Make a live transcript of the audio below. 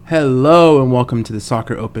Hello and welcome to the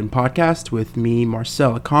Soccer Open podcast with me,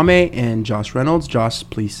 Marcel and Josh Reynolds. Josh,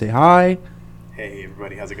 please say hi. Hey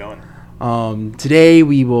everybody, how's it going? Today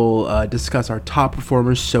we will discuss our top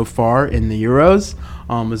performers so far in the Euros,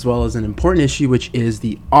 as well as an important issue, which is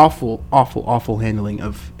the awful handling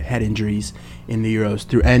of head injuries in the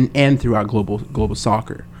Euros and throughout global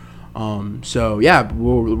soccer.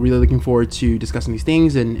 We're really looking forward to discussing these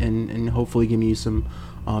things and hopefully giving you some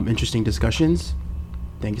interesting discussions.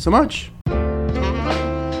 Thank you so much.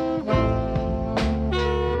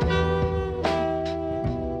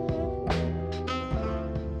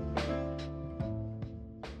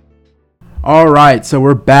 All right, so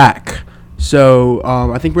we're back. So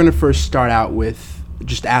I think we're going to first start out with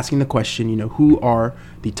just asking the question, who are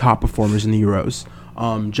the top performers in the Euros?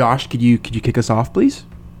 Josh, could you kick us off, please?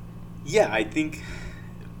 Yeah, I think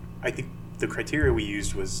the criteria we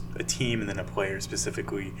used was a team and then a player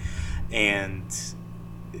specifically, and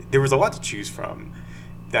there was a lot to choose from.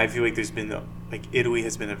 I feel like Italy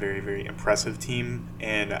has been a very, very impressive team,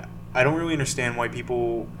 and I don't really understand why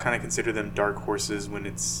people kind of consider them dark horses when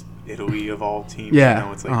it's Italy of all teams. Yeah,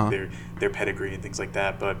 it's like their pedigree and things like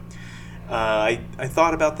that. But I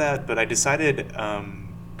thought about that, but I decided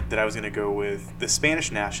that I was going to go with the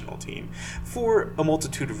Spanish national team for a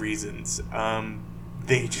multitude of reasons.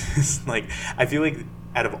 They just I feel like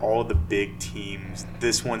out of all the big teams,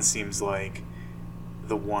 this one seems like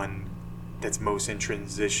the one that's most in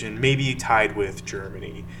transition, maybe tied with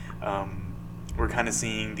Germany. We're kind of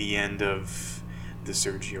seeing the end of the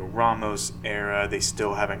Sergio Ramos era. They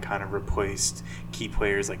still haven't kind of replaced key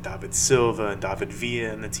players like David Silva and David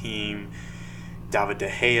Villa in the team. David De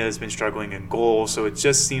Gea has been struggling in goal, so it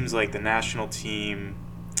just seems like the national team,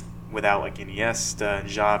 without Iniesta and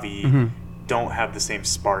Xavi, don't have the same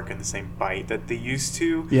spark and the same bite that they used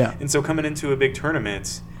to. Yeah. And so coming into a big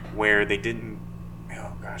tournament where they didn't,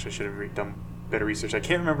 I should have done better research. I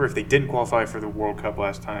can't remember if they didn't qualify for the World Cup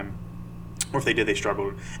last time, or if they did, they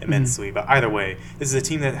struggled immensely. But either way, this is a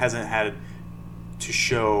team that hasn't had to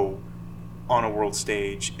show on a world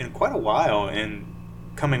stage in quite a while, and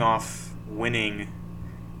coming off winning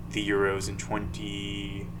the Euros in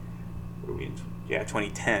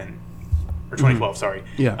 2010 or 2012. Sorry,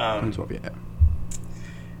 2012. Yeah,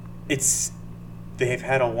 they've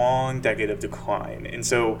had a long decade of decline, and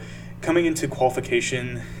so coming into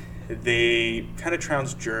qualification, they kind of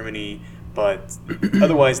trounced Germany, but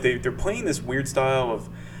otherwise they're playing this weird style of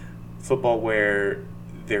football where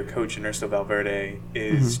their coach Ernesto Valverde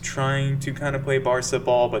is trying to kind of play Barca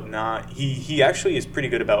ball, but not. He actually is pretty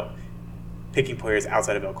good about picking players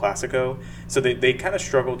outside of El Clasico, so they kind of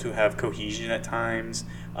struggle to have cohesion at times.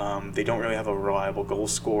 They don't really have a reliable goal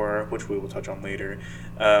scorer, which we will touch on later.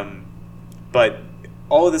 But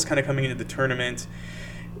all of this kind of coming into the tournament,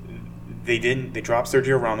 they dropped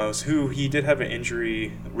Sergio Ramos, who he did have an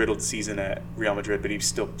injury-riddled season at Real Madrid, but he's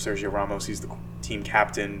still Sergio Ramos. He's the team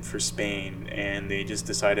captain for Spain, and they just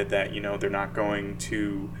decided that, they're not going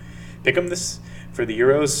to pick him for the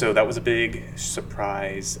Euros, so that was a big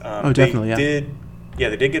surprise. Definitely, they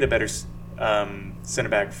did get a better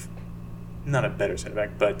center-back, not a better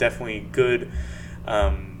center-back, but definitely good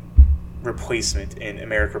replacement in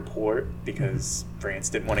Emerick Laporte, because France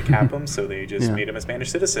didn't want to cap him, so they just made him a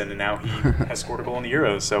Spanish citizen, and now he has scored a goal in the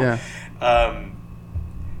Euros. So,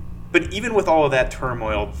 but even with all of that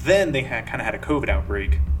turmoil, then they kind of had a COVID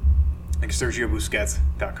outbreak. Like Sergio Busquets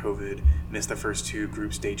got COVID, missed the first two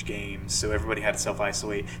group stage games, so everybody had to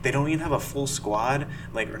self-isolate. They don't even have a full squad.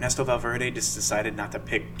 Like Ernesto Valverde just decided not to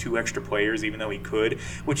pick two extra players, even though he could,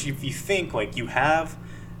 which if you think you have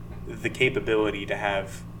the capability to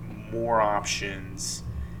have more options,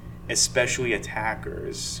 especially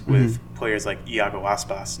attackers, with players like Iago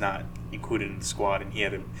Aspas not included in the squad, and he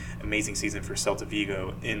had an amazing season for Celta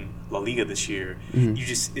Vigo in La Liga this year.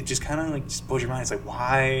 It just kind of just blows your mind. It's like,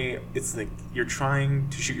 why? It's like you're trying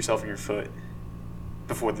to shoot yourself in your foot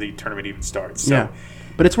before the tournament even starts. So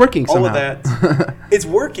but it's working somehow. All of that, it's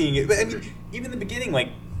working. I mean, even in the beginning,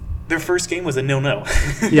 their first game was a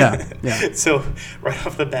 0-0. Yeah. So right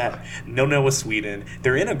off the bat, 0-0 with Sweden.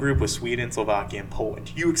 They're in a group with Sweden, Slovakia, and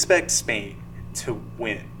Poland. You expect Spain to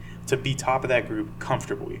win, to be top of that group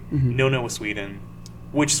comfortably. 0-0 with Sweden,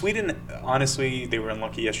 which Sweden, honestly, they were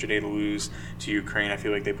unlucky yesterday to lose to Ukraine. I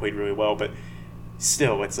feel like they played really well, but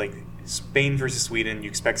still, it's like Spain versus Sweden. You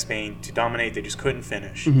expect Spain to dominate. They just couldn't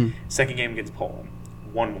finish. Second game against Poland,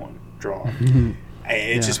 1-1 draw.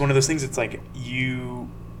 It's just one of those things. It's like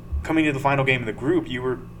coming to the final game of the group, you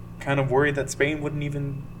were kind of worried that Spain wouldn't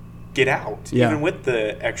even get out, even with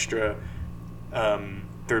the extra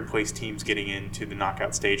third place teams getting into the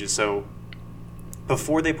knockout stages. So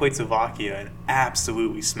before they played Slovakia and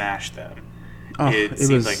absolutely smashed them. Oh, It it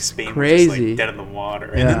seemed was like Spain crazy. was just like dead in the water,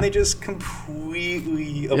 and Yeah. then they just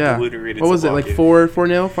completely obliterated. What was it, like Slovakia.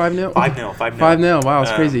 4-0, 5-0? 5-0, 5-0. 5-0. Wow,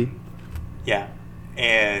 it's crazy. Yeah,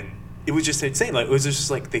 and it was just insane. Like it was just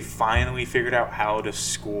like they finally figured out how to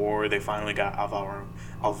score. They finally got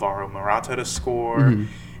Alvaro Morata to score, Mhm.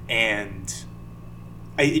 and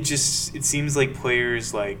it seems like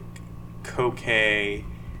players like Koke,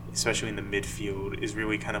 especially in the midfield, is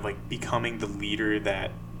really kind of like becoming the leader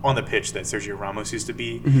that on the pitch that Sergio Ramos used to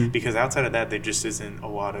be. Mhm. Because outside of that, there just isn't a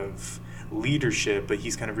lot of leadership, but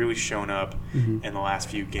he's kind of really shown up Mhm. in the last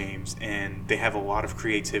few games, and they have a lot of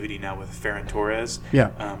creativity now with Ferran Torres Yeah.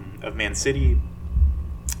 of Man City,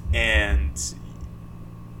 and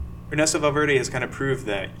Ernesto Valverde has kind of proved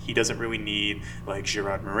that he doesn't really need like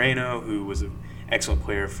Gerard Moreno, who was an excellent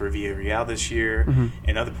player for Villarreal this year, Mhm.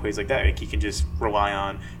 and other players like that. Like he can just rely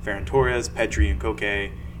on Ferran Torres, Pedri, and Koke,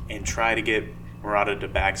 and try to get Morata to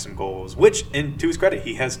bag some goals, which, and to his credit,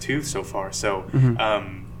 he has 2 so far. So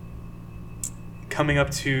Mhm. coming up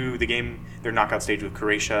to the game, their knockout stage with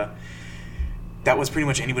Croatia, that was pretty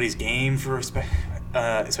much anybody's game for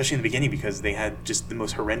especially in the beginning, because they had just the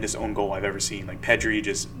most horrendous own goal I've ever seen. Like Pedri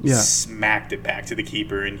just smacked it back to the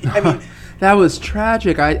keeper, and I mean that was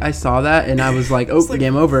tragic. I saw that and I was like, oh, like,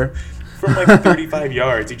 game over. From like 35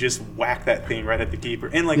 yards, he just whacked that thing right at the keeper.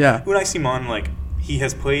 And like Unai Simon, like he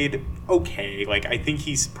has played okay. Like I think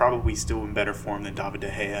he's probably still in better form than David De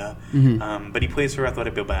Gea, but he plays for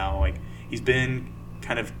Athletic Bilbao. Like he's been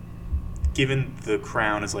kind of given the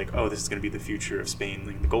crown as like, oh, this is going to be the future of Spain,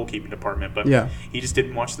 like the goalkeeping department. But he just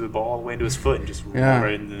didn't watch the ball all the way into his foot and just rolled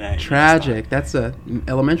right into the net. Tragic. That's a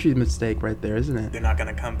elementary mistake right there, isn't it? They're not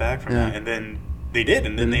going to come back from that. And then they did,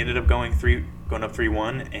 and then they ended up going up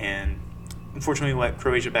 3-1, and unfortunately let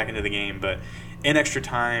Croatia back into the game. But in extra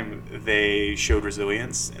time, they showed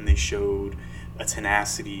resilience and they showed a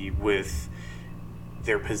tenacity with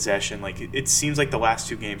their possession. Like it seems like the last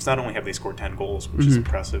 2 games, not only have they scored 10 goals, which is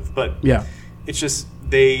impressive, but it's just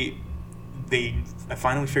they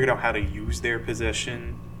finally figured out how to use their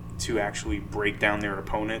possession to actually break down their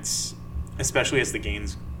opponents, especially as the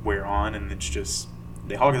games wear on. And it's just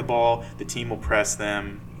they hog the ball, the team will press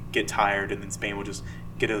them, get tired, and then Spain will just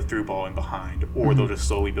get a through ball in behind, or they'll just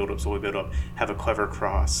slowly build up, have a clever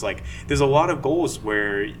cross. Like there's a lot of goals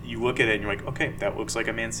where you look at it and you're like, okay, that looks like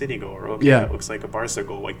a Man City goal, or okay, that looks like a Barca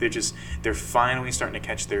goal. Like they're finally starting to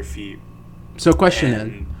catch their feet. So question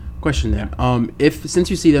then, if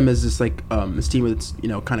since you see them as this like this team that's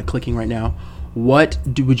kind of clicking right now, what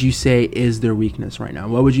would you say is their weakness right now?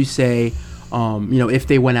 What would you say, if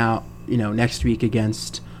they went out next week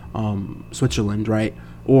against Switzerland, right?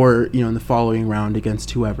 Or in the following round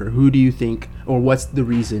against whoever, who do you think, or what's the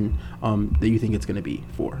reason that you think it's going to be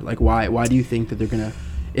for? Like why do you think that they're gonna,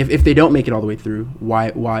 if they don't make it all the way through,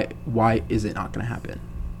 why is it not going to happen?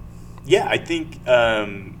 Yeah, I think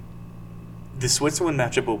the Switzerland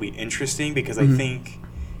matchup will be interesting because I think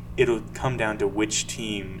it'll come down to which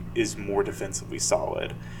team is more defensively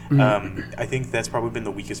solid. I think that's probably been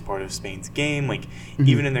the weakest part of Spain's game. Like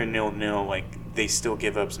even in their 0-0, like they still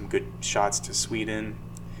give up some good shots to Sweden.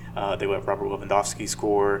 They let Robert Lewandowski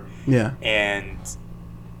score. Yeah. And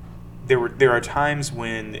there are times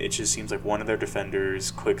when it just seems like one of their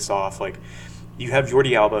defenders clicks off. Like you have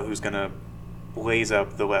Jordi Alba, who's going to blaze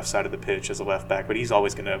up the left side of the pitch as a left back, but he's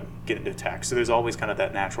always going to get into attack. So there's always kind of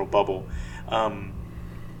that natural bubble.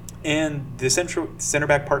 And the center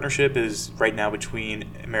back partnership is right now between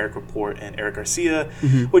Emerick Laporte and Eric Garcia,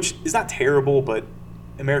 which is not terrible, but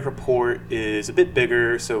Emerick Laporte is a bit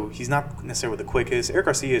bigger, so he's not necessarily the quickest. Eric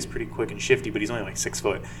Garcia is pretty quick and shifty, but he's only like 6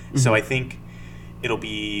 foot. So I think it'll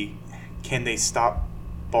be, can they stop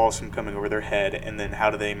balls from coming over their head, and then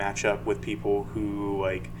how do they match up with people who,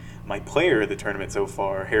 like my player of the tournament so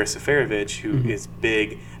far, Haris Seferovic, who is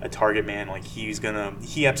big, a target man. Like he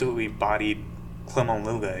absolutely bodied Clement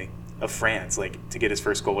Lillet of France, like to get his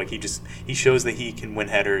first goal. Like he shows that he can win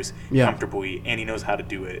headers comfortably, and he knows how to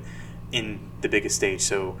do it in the biggest stage.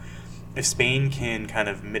 So if Spain can kind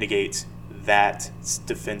of mitigate those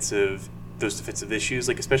defensive issues,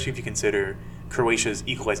 like especially if you consider Croatia's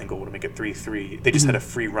equalizing goal to make it 3-3, they just had a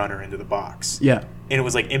free runner into the box. Yeah. And it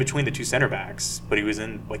was like in between the 2 center backs, but he was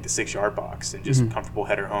in like the 6-yard box and just comfortable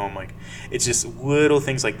header home. Like it's just little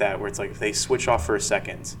things like that where it's like if they switch off for a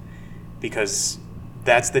second, because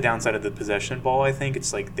that's the downside of the possession ball. I think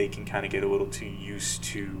it's like they can kind of get a little too used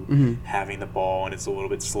to having the ball, and it's a little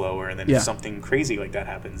bit slower. And then if something crazy like that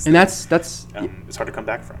happens, and then, that's it's hard to come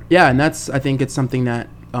back from. Yeah, and I think it's something that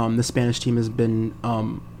the Spanish team has been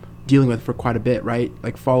dealing with for quite a bit, right?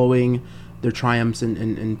 Like following their triumphs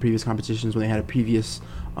in previous competitions when they had a previous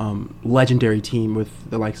legendary team with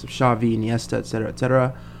the likes of Xavi, Iniesta, et cetera, et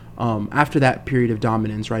cetera. After that period of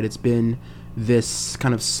dominance, right, it's been this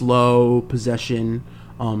kind of slow possession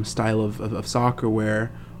style of soccer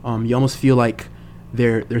where you almost feel like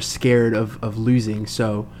they're scared of losing,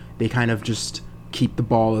 so they kind of just keep the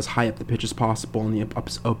ball as high up the pitch as possible on the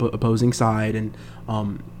opposing side, and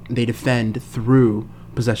they defend through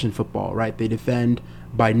possession football, right? They defend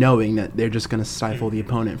by knowing that they're just going to stifle the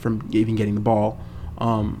opponent from even getting the ball.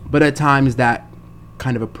 But at times that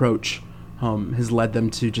kind of approach has led them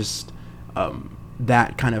to just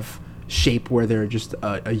that kind of shape where they're just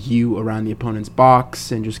a U around the opponent's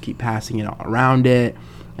box and just keep passing it around it,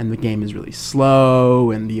 and the game is really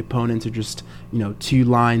slow, and the opponents are just, two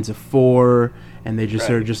lines of four, and they just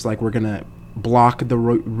are just like, we're going to block the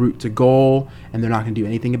route to goal, and they're not going to do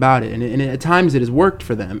anything about it. And at times it has worked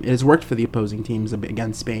for them. It has worked for the opposing teams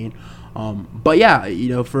against Spain. But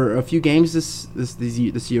yeah, for a few games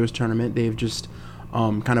this year's tournament, they've just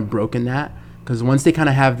kind of broken that, because once they kind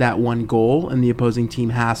of have that one goal, and the opposing team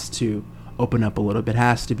has to open up a little bit,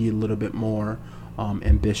 has to be a little bit more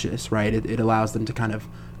ambitious, right? It allows them to kind of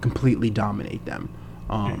completely dominate them.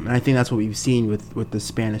 And I think that's what we've seen with the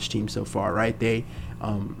Spanish team so far, right? They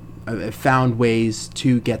have found ways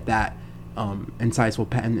to get that incisive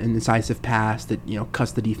pass that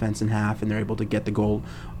cuts the defense in half, and they're able to get the goal,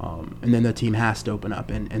 and then the team has to open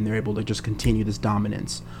up, and they're able to just continue this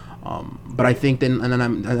dominance. But I think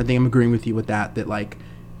I'm agreeing with you with that like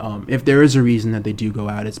if there is a reason that they do go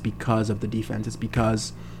out, it's because of the defense. It's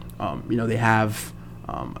because they have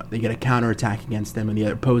they get a counterattack against them, and the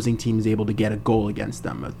opposing team is able to get a goal against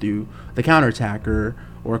them through the counterattack or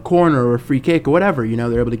a corner or a free kick or whatever.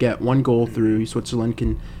 They're able to get one goal through. Switzerland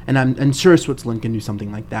can, and I'm sure Switzerland can do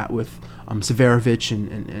something like that with Severovic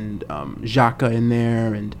and Xhaka in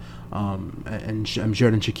there, and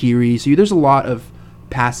Xherdan Shaqiri. So there's a lot of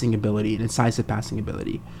passing ability and incisive passing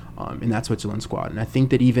ability in that Switzerland squad. And I think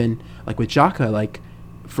that even like with Xhaka,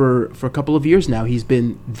 for a couple of years now, he's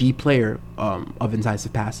been the player of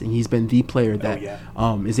incisive passing. He's been the player that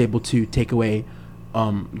is able to take away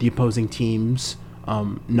the opposing team's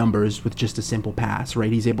numbers with just a simple pass,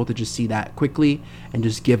 right? He's able to just see that quickly and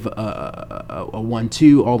just give a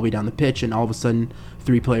 1-2 all the way down the pitch, and all of a sudden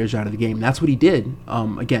 3 players are out of the game. And that's what he did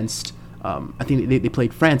against, I think they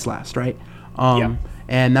played France last, right?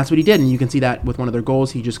 And that's what he did, and you can see that with one of their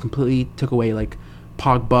goals. He just completely took away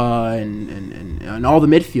Pogba and all the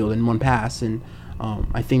midfield in one pass, and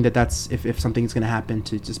I think that's if something's going to happen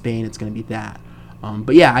to Spain, it's going to be that.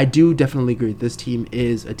 But yeah, I do definitely agree. This team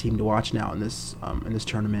is a team to watch now in this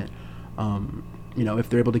tournament. If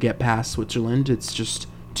they're able to get past Switzerland, it's just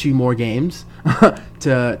 2 more games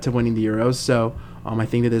to winning the Euros. So I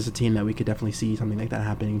think that there's a team that we could definitely see something like that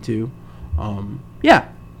happening too.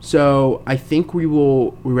 So I think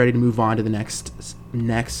we're ready to move on to the next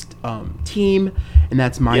team, and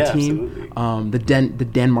that's my team, the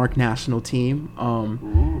Denmark national team.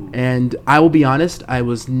 And I will be honest, I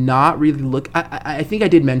was not really I think I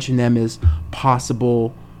did mention them as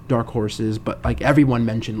possible dark horses, but everyone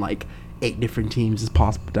mentioned 8 different teams as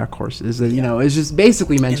possible dark horses, and it's just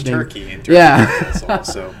basically mentioning in Turkey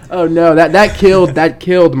also. Oh no, that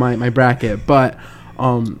killed my bracket, but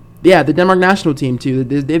the Denmark national team too.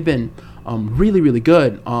 They've been really, really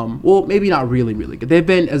good. Well, maybe not really, really good. They've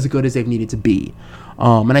been as good as they've needed to be.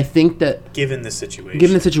 And I think that given the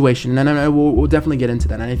situation, and we'll definitely get into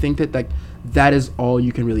that. And I think that that is all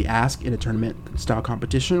you can really ask in a tournament style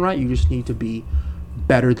competition, right? You just need to be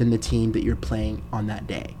better than the team that you're playing on that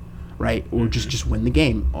day, right? Or just win the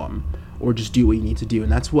game, or just do what you need to do.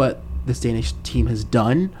 And that's what this Danish team has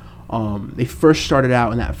done. They first started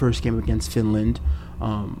out in that first game against Finland,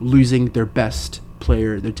 losing their best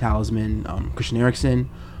player, their talisman, Christian Eriksen.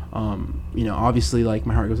 Obviously,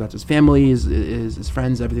 my heart goes out to his family, his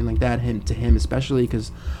friends, everything like that. To him especially,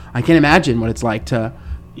 because I can't imagine what it's like to,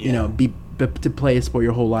 to play a sport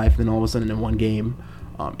your whole life, and then all of a sudden in one game,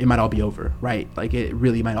 it might all be over, right? It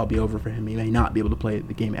really might all be over for him. He may not be able to play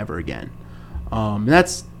the game ever again, and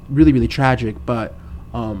that's really, really tragic. But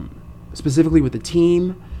specifically with the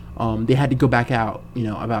team. They had to go back out,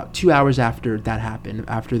 about 2 hours after that happened,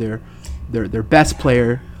 after their best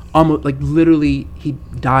player, almost literally he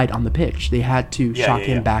died on the pitch. They had to shock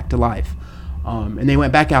him back to life. And they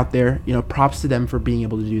went back out there, props to them for being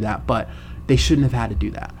able to do that, but they shouldn't have had to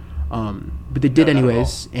do that. But they did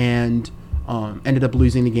anyways, and ended up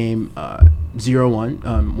losing the game 0-1,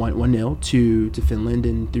 1-0 to Finland,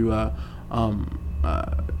 and through a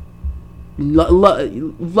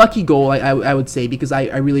lucky goal, I would say, because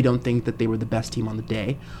I really don't think that they were the best team on the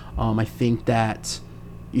day. I think that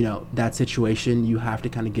that situation, you have to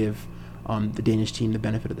kind of give the Danish team the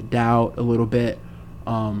benefit of the doubt a little bit.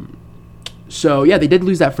 So, yeah, they did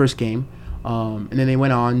lose that first game. And then they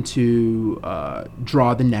went on to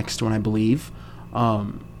draw the next one, I believe.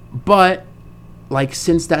 But,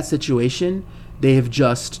 since that situation, they have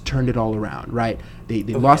just turned it all around, right? They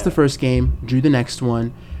lost the first game, drew the next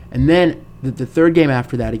one, and then the third game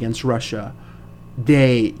after that against Russia,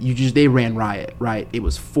 they ran riot, right? It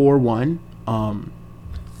was 4-1,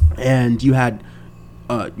 and you had,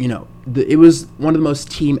 it was one of the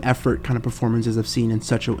most team effort kind of performances I've seen in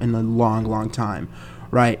a long time,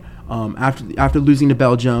 right? After losing to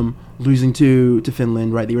Belgium, losing to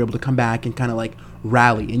Finland, right? They were able to come back and kind of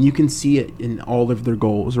rally, and you can see it in all of their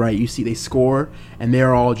goals, right? You see they score, and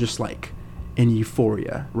they're all just in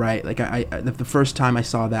euphoria, right? The first time I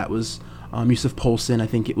saw that was Yusuf Poulsen. I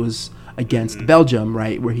think it was against Belgium,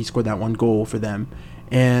 right, where he scored that one goal for them,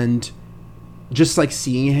 and just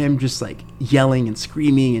seeing him just yelling and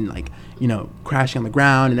screaming and crashing on the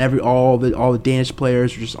ground, and all the Danish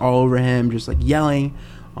players were just all over him, just yelling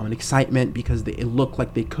in excitement because it looked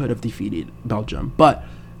like they could have defeated Belgium, but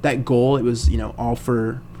that goal, it was all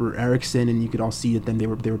for Eriksson, and you could all see that then they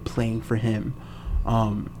were playing for him,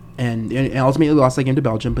 and ultimately lost that game to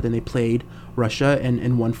Belgium, but then they played Russia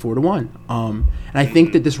and won 4-1. And I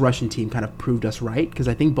think that this Russian team kind of proved us right, because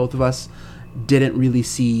I think both of us didn't really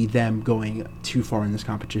see them going too far in this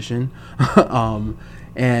competition,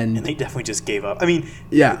 and they definitely just gave up. I mean,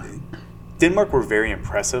 yeah. Denmark were very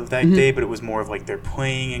impressive that day, but it was more of they're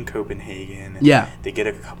playing in Copenhagen. Yeah. They get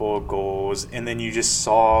a couple of goals, and then you just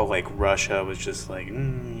saw Russia was just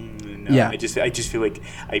no. Yeah. I just feel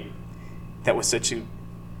that was such an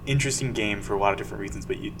interesting game for a lot of different reasons.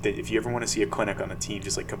 But if you ever want to see a clinic on a team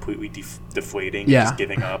just completely deflating, just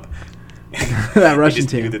giving up, that Russian team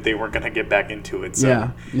team knew that they weren't going to get back into it.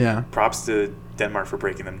 So yeah. Props to Denmark for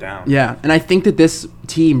breaking them down. Yeah, and I think that this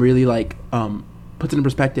team really puts into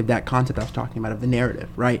perspective that concept I was talking about of the narrative,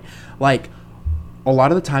 right? A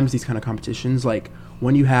lot of the times these kind of competitions,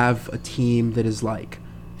 when you have a team that is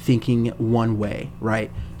thinking one way,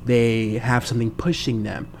 right? They have something pushing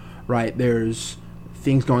them, right? There's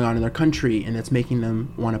things going on in their country, and it's making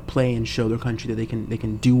them want to play and show their country that they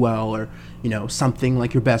can do well, or something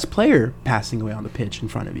like your best player passing away on the pitch in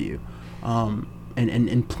front of you,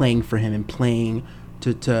 and playing for him and playing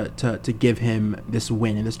to give him this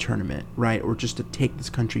win in this tournament, right? Or just to take this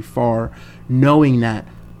country far, knowing that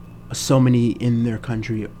so many in their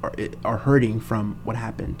country are hurting from what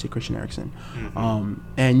happened to Christian Eriksen.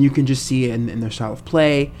 And you can just see it in their style of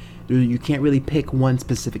play. You can't really pick one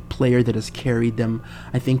specific player that has carried them.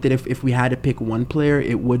 I think that if we had to pick one player,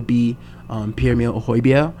 it would be Pierre-Emile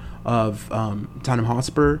Højbjerg of Tottenham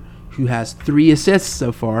Hotspur, who has 3 assists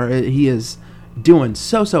so far. He is doing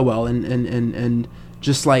so well, and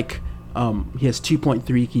just he has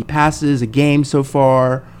 2.3 key passes a game so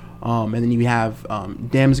far, and then you have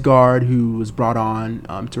Damsgaard, who was brought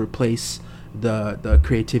on to replace the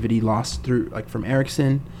creativity lost from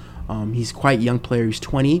Eriksson. He's quite a young player. He's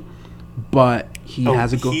 20, but he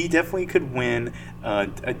has a goal. He definitely could win.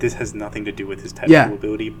 This has nothing to do with his technical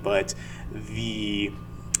ability, but the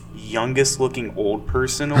youngest looking old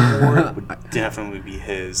person award would definitely be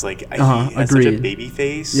his. He has such a baby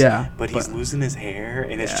face, but he's losing his hair,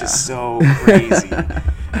 and it's just so crazy.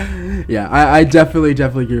 Yeah, I definitely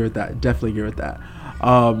agree with that.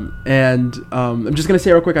 And I'm just gonna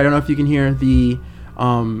say real quick, I don't know if you can hear the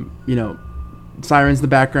sirens in the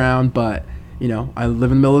background, but I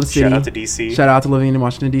live in the middle of the city. Shout out to DC. Shout out to living in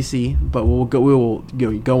Washington D.C. But we will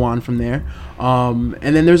go on from there. And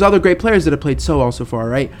then there's other great players that have played so well so far,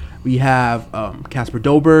 right? We have Kasper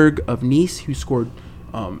Dolberg of Nice, who scored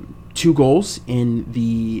 2 goals in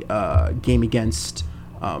the game against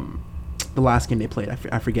the last game they played.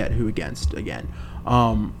 I forget who against again.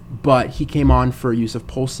 But he came on for Yusuf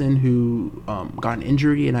Poulsen, who got an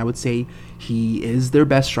injury, and I would say he is their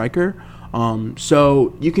best striker.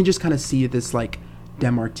 So you can just kind of see this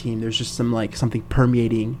Denmark team. There's just something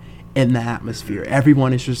permeating in the atmosphere.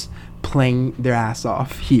 Everyone is just playing their ass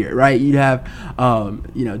off here, right? You'd have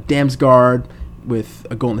Damsgaard with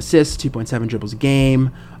a goal and assist, 2.7 dribbles a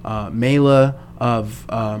game. Mela of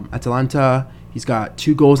Atalanta, he's got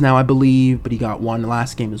 2 goals now, I believe, but he got 1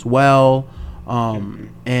 last game as well.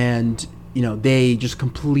 And they just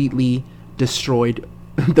completely destroyed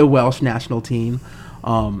the Welsh national team.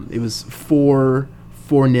 It was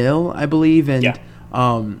 4-0, I believe,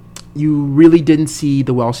 and you really didn't see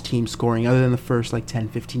the Welsh team scoring other than the first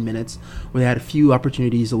 10-15 minutes, where they had a few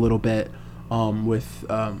opportunities a little bit, with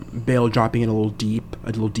Bale dropping it a little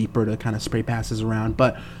deeper to kind of spray passes around,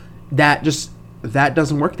 but that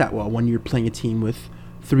doesn't work that well when you're playing a team with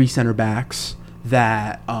three center backs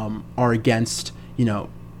that are against,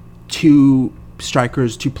 two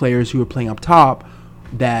strikers, two players who are playing up top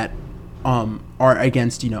that are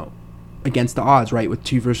against, against the odds, right, with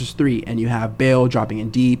 2 versus 3, and you have Bale dropping in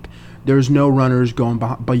deep. There's no runners going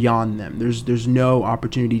beyond them. There's no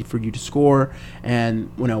opportunity for you to score, and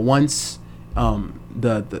once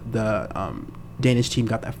the Danish team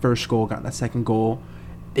got that first goal, got that second goal,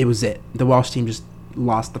 it was it. The Welsh team just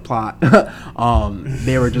lost the plot.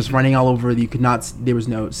 They were just running all over. You could not. There was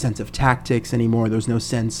no sense of tactics anymore. There was no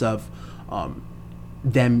sense of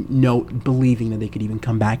them believing that they could even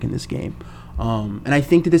come back in this game. And I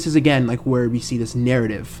think that this is, again, like where we see this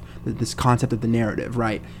narrative, this concept of the narrative,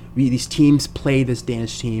 right? These teams play this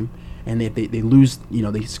Danish team, and they lose,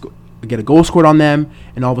 they get a goal scored on them,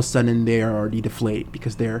 and all of a sudden they are already deflated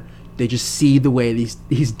because they just see the way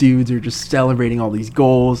these dudes are just celebrating all these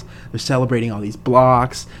goals. They're celebrating all these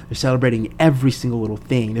blocks. They're celebrating every single little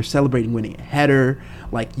thing. They're celebrating winning a header.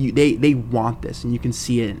 Like, they want this, and you can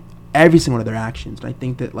see it in every single one of their actions. And I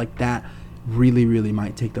think that, like, that really, really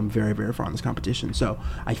might take them very, very far in this competition. So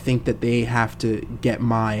I think that they have to get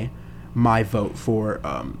my vote for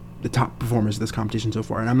the top performers of this competition so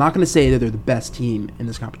far. And I'm not going to say that they're the best team in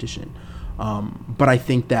this competition, but I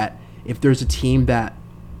think that if there's a team that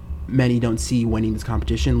many don't see winning this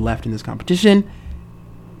competition left in this competition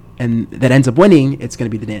and that ends up winning, it's going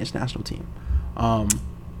to be the Danish national team.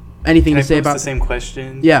 Anything to say about the same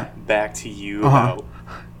question? Yeah. Back to you about,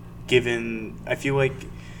 given, I feel like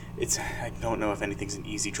I don't know if anything's an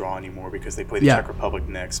easy draw anymore because they play the Czech Republic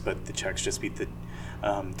next, but the Czechs just beat the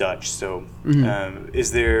Dutch. So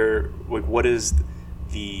is there, like, what is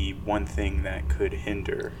the one thing that could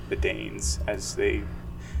hinder the Danes as they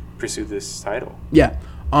pursue this title? Yeah.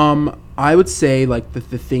 I would say, like, the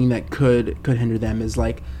thing that could hinder them is,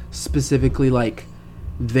 like, specifically, like,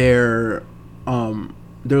 their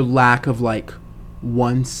lack of, like,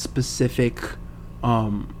 one specific,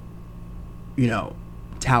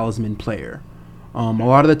 talisman player. A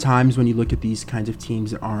lot of the times when you look at these kinds of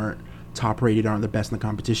teams that aren't top rated, aren't the best in the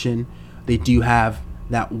competition, they do have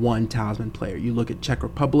that one talisman player. You look at Czech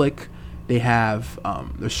Republic, they have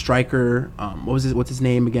their striker, what's his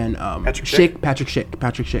name again? Patrick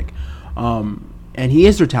Schick. And he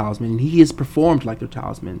is their talisman, and he has performed like their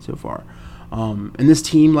talisman so far. And this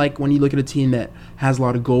team, like, when you look at a team that has a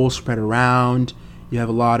lot of goals spread around, you have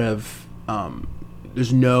a lot of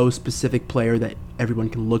there's no specific player that everyone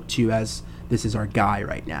can look to as this is our guy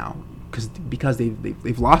right now, because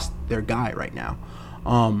they've lost their guy right now.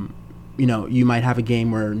 You might have a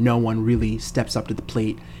game where no one really steps up to the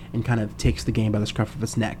plate and kind of takes the game by the scruff of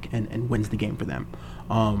its neck and wins the game for them.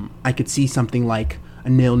 I could see something like a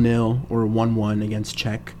 0-0 or a 1-1 against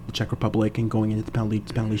the Czech Republic and going into the penalty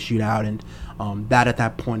shootout, and that at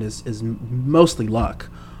that point is mostly luck,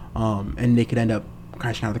 and they could end up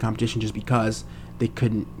crashing out of the competition just because they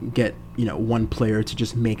couldn't get one player to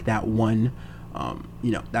just make that one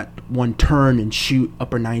that one turn and shoot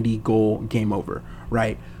upper 90 goal, game over,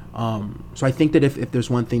 right? So I think that if there's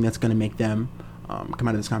one thing that's going to make them come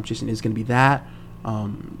out of this competition, is going to be that.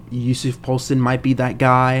 Yusuf Poulsen might be that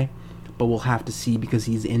guy, but we'll have to see because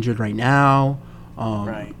he's injured right now,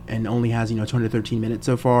 and only has 213 minutes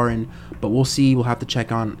so far. But we'll see. We'll have to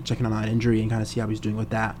check on that injury and kind of see how he's doing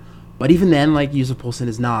with that. But even then, like, Yusuf Poulsen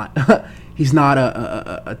is not he's not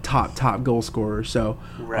a top goal scorer. So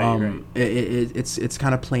it's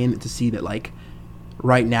kind of plain to see that, like,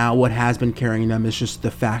 right now what has been carrying them is just the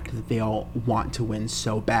fact that they all want to win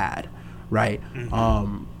so bad, right?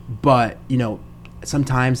 Mm-hmm. But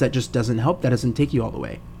sometimes that just doesn't help. That doesn't take you all the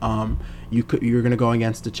way. You're going to go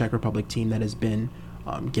against the Czech Republic team that has been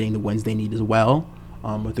getting the wins they need as well,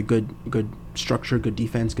 with a good structure, good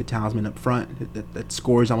defense, good talisman up front that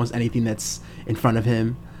scores almost anything that's in front of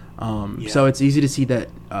him. So it's easy to see that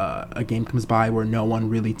a game comes by where no one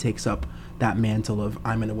really takes up that mantle of,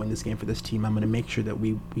 I'm going to win this game for this team. I'm going to make sure that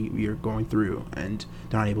we are going through, and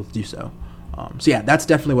they're not able to do so. That's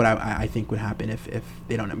definitely what I think would happen if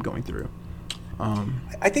they don't end up going through.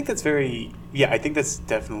 I think that's I think that's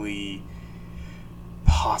definitely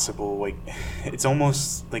possible. Like, it's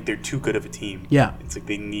almost like they're too good of a team. Yeah. It's like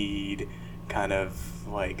they need kind of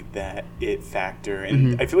like that it factor.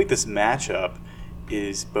 And I feel like this matchup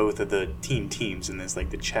is both of the teams in this. Like,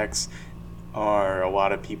 the Czechs are a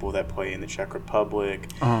lot of people that play in the Czech Republic.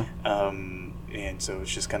 And so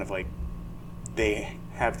it's just kind of like they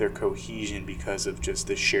have their cohesion because of just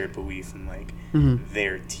the shared belief in, like,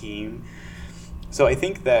 their team. So I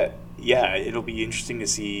think that, it'll be interesting to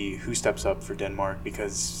see who steps up for Denmark,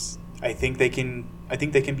 because I think they can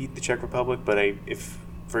beat the Czech Republic, but if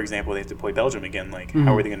for example, they have to play Belgium again. Like,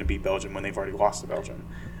 how are they going to beat Belgium when they've already lost to Belgium?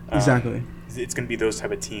 Exactly. It's going to be those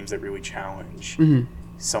type of teams that really challenge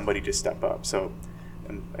somebody to step up. So,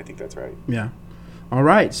 and I think that's right. Yeah. All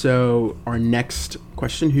right. So our next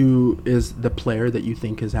question: who is the player that you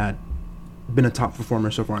think has been a top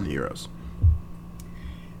performer so far in the Euros?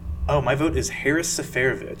 Oh, my vote is Haris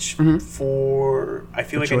Seferovic for. I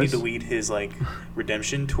feel Good like choice. I need to lead his like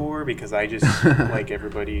redemption tour because I just like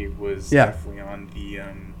everybody was definitely on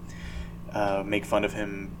the make fun of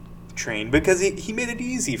him train because he made it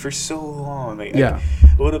easy for so long. Like, a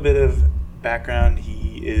little bit of background: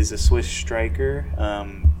 he is a Swiss striker.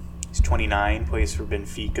 He's 29, plays for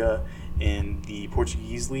Benfica in the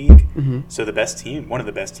Portuguese league. So the best team, one of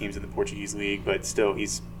the best teams in the Portuguese league, but still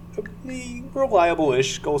he's a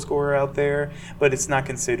reliable-ish goal scorer out there, but it's not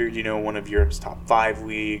considered, one of Europe's top 5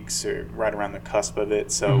 leagues or right around the cusp of it.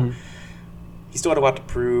 So he still had a lot to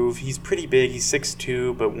prove. He's pretty big. He's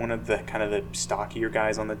 6'2", but one of the kind of the stockier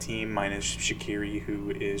guys on the team, minus Shaqiri,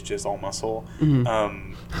 who is just all muscle.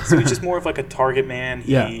 So he's just more of like a target man.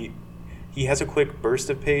 He has a quick burst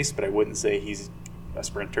of pace, but I wouldn't say he's a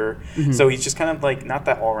sprinter. So he's just kind of like not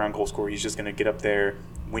that all-around goal scorer. He's just going to get up there,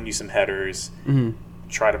 win you some headers,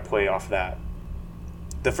 try to play off that.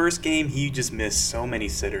 The first game, he just missed so many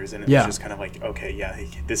sitters, and it was just kind of like, okay,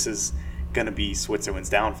 this is going to be Switzerland's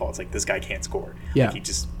downfall. It's like, this guy can't score. Like,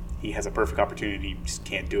 he has a perfect opportunity, he just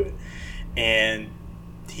can't do it. And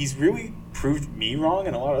he's really proved me wrong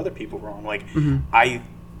and a lot of other people wrong. Like, I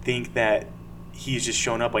think that he's just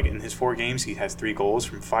shown up, like, in his 4 games, he has 3 goals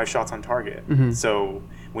from 5 shots on target. So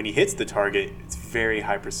when he hits the target, it's very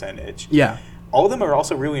high percentage. All of them are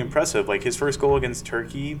also really impressive. Like, his first goal against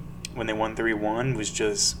Turkey, when they won 3-1, was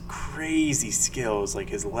just crazy skills. Like,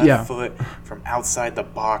 his left foot from outside the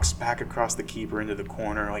box back across the keeper into the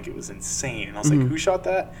corner. Like, it was insane. And I was like, who shot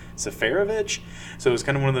that? Seferovic? So it was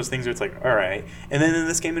kind of one of those things where it's like, all right. And then in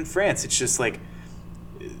this game in France, it's just like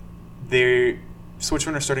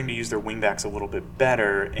Switzerland are starting to use their wingbacks a little bit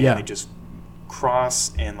better, and they just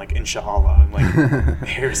cross and, like, inshallah. And, like,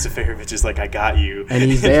 Haris Seferovic is like, I got you. And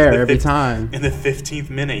he's there every time. In the 15th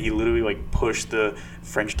minute, he literally, like, pushed the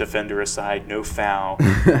French defender aside, no foul,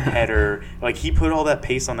 header. Like, he put all that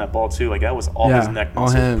pace on that ball, too. Like, that was all his neck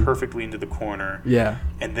muscle, perfectly into the corner.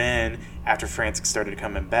 And then, after France started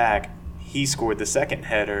coming back, he scored the second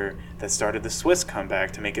header that started the Swiss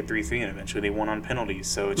comeback to make it 3-3, and eventually they won on penalties.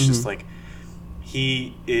 So it's just, like,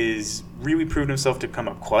 he is really proven himself to come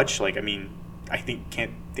up clutch. Like, I mean,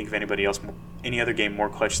 can't think of any other game more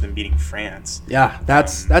clutch than beating France.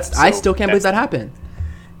 That's I still can't believe that happened.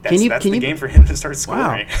 That's the game for him to start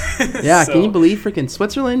scoring. Wow. Can you believe freaking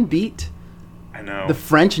Switzerland beat the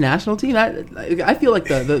French national team? I feel like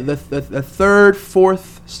the third,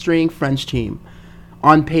 fourth string French team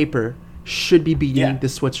on paper should be beating the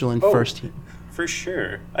Switzerland first team. For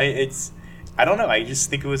sure. I don't know. I just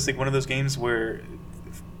think it was like one of those games where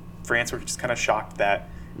France were just kind of shocked that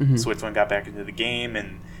Switzerland got back into the game,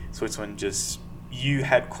 and Switzerland you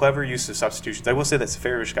had clever use of substitutions. I will say that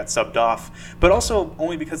Seferovic got subbed off, but also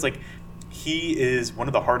only because, like, he is one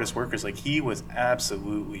of the hardest workers. Like, he was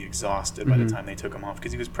absolutely exhausted by the time they took him off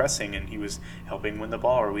because he was pressing and he was helping win the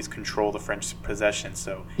ball or at least control the French possession.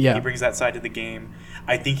 So he brings that side to the game.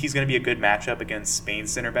 I think he's going to be a good matchup against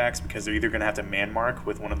Spain's center backs because they're either going to have to man mark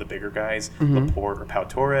with one of the bigger guys, Laporte or Pau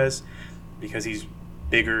Torres, because he's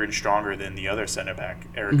bigger and stronger than the other center back,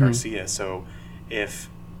 Eric Garcia. So if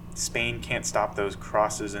Spain can't stop those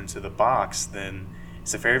crosses into the box, then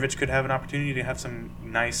Seferovic could have an opportunity to have some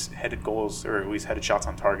nice headed goals or at least headed shots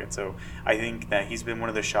on target. So I think that he's been one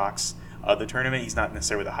of the shocks of the tournament. He's not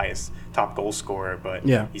necessarily the highest top goal scorer, but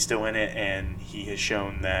he's still in it, and he has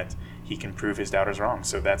shown that he can prove his doubters wrong.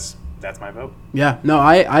 So that's my vote. Yeah, no,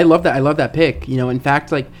 I love that. I love that pick. In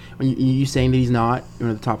fact, like when you saying that he's not one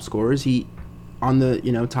of the top scorers, he on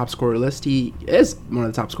the top scorer list, he is one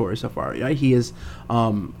of the top scorers so far. Right, he is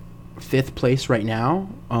 5th place right now.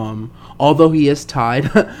 Although he is tied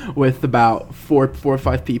with about four or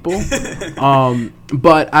 5 people.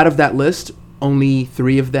 But out of that list, only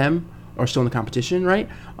 3 of them are still in the competition, right?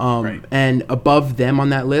 And above them on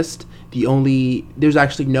that list, there's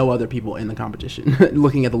actually no other people in the competition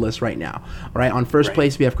looking at the list right now. Right? On first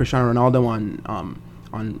place, we have Cristiano Ronaldo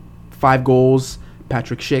on 5 goals.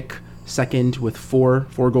 Patrick Schick second with 4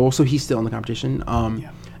 goals, so he's still in the competition.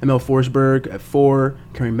 Emil Forsberg at 4,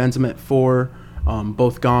 Karim Benzema at 4,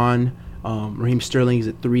 both gone. Raheem Sterling is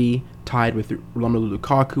at 3, tied with Romelu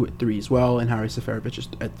Lukaku at 3 as well, and Haris Seferovic is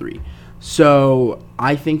at 3. So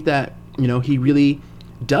I think that he really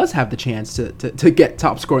does have the chance to get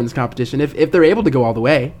top score in this competition if they're able to go all the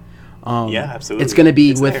way. Absolutely. It's going to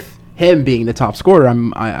be with him being the top scorer.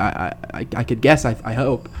 I could guess. I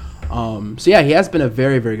hope. So yeah, he has been a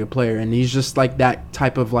very, very good player, and he's just like that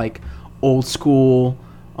type of like old school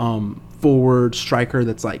forward striker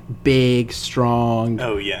that's like big, strong.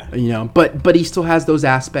 Oh yeah. But he still has those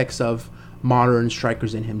aspects of modern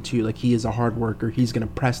strikers in him too. Like, he is a hard worker. He's gonna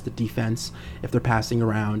press the defense if they're passing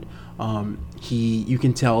around. You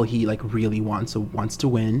can tell he like really wants to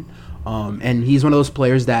win. And he's one of those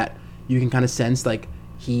players that you can kind of sense like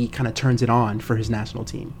he kind of turns it on for his national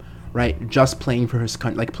team. Right, just playing for his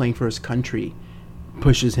country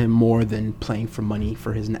pushes him more than playing for money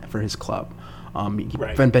for his club,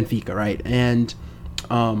 right. Benfica, right? And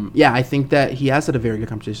I think that he has had a very good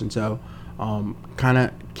competition. So, kind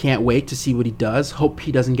of can't wait to see what he does. Hope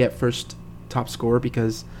he doesn't get first top scorer,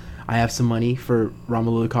 because I have some money for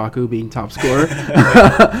Romelu Lukaku being top scorer.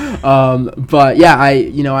 But yeah,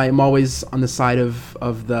 I'm always on the side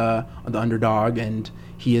of the underdog, and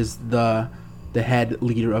he is the head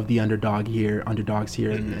leader of the underdogs here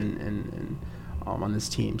and on this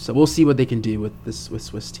team. So we'll see what they can do with this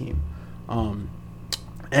Swiss team. And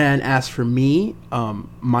as for me,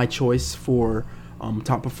 my choice for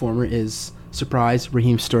top performer is, surprise,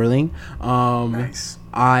 Raheem Sterling. Nice.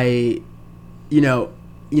 I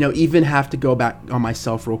even have to go back on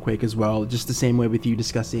myself real quick as well, just the same way with you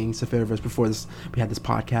discussing Seferovic before this. We had this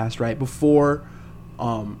podcast right before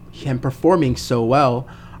him performing so well.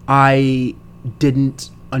 I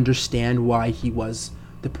didn't understand why he was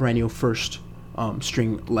the perennial first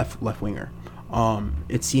string left winger.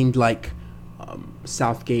 It seemed like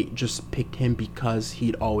Southgate just picked him because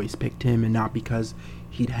he'd always picked him, and not because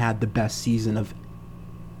he'd had the best season of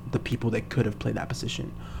the people that could have played that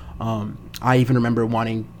position. I even remember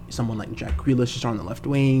wanting someone like Jack Grealish to start on the left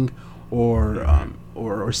wing,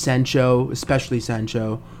 or Sancho, especially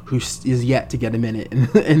Sancho, who is yet to get a minute in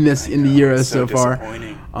the Euros so far.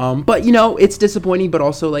 But it's disappointing, but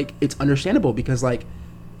also like it's understandable, because like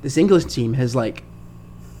this English team has like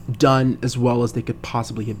done as well as they could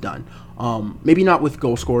possibly have done. Maybe not with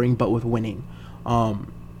goal scoring, but with winning.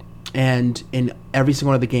 And in every single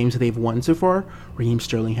one of the games that they've won so far, Raheem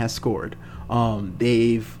Sterling has scored.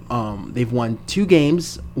 They've won 2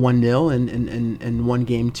 games 1-0 and one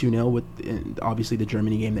game 2-0 with obviously the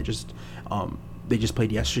Germany game that they just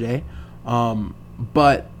played yesterday.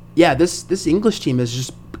 But yeah, this English team has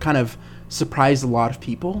just kind of surprised a lot of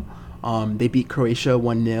people. They beat Croatia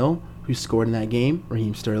 1-0. Who scored in that game?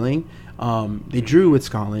 Raheem Sterling. They drew with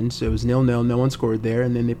Scotland, so it was 0-0. No one scored there.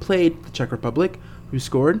 And then they played the Czech Republic. Who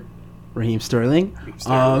scored? Raheem Sterling.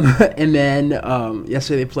 And then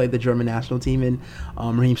yesterday they played the German national team, and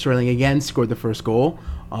Raheem Sterling again scored the first goal,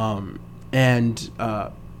 and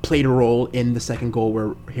played a role in the second goal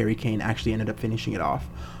where Harry Kane actually ended up finishing it off.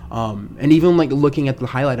 And even like looking at the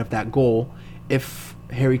highlight of that goal, if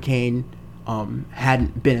Harry Kane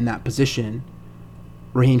hadn't been in that position,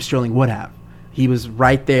 Raheem Sterling would have. He was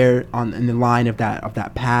right there in the line of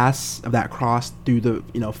that pass, of that cross through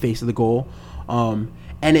the face of the goal.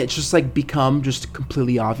 And it's just like become just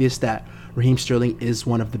completely obvious that Raheem Sterling is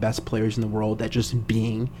one of the best players in the world at just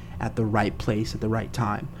being at the right place at the right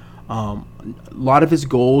time. A lot of his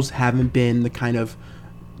goals haven't been the kind of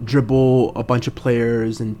dribble a bunch of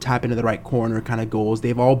players and tap into the right corner kind of goals.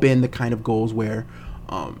 They've all been the kind of goals where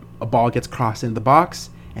a ball gets crossed into the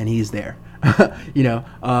box and he's there.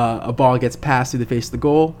 A ball gets passed through the face of the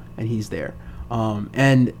goal and he's there.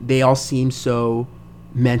 And they all seem so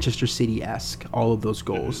Manchester City-esque, all of those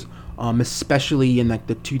goals, especially in like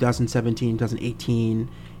the 2017, 2018,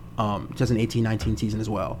 2018-19 season as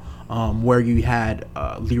well, where you had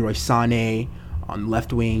Leroy Sané on the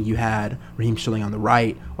left wing, you had Raheem Sterling on the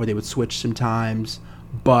right, or they would switch sometimes.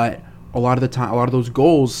 But a lot of the time, a lot of those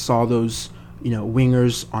goals saw those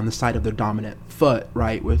wingers on the side of their dominant foot,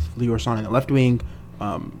 right, with Leroy Sané on the left wing,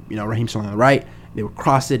 Raheem Sterling on the right. They would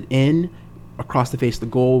cross it in across the face of the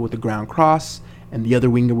goal with the ground cross, and the other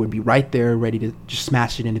winger would be right there ready to just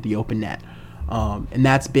smash it into the open net. And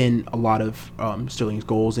that's been a lot of Sterling's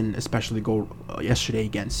goals, and especially the goal yesterday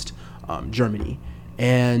against Germany.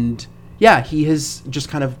 And yeah, he has just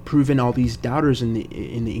kind of proven all these doubters in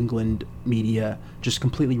the England media just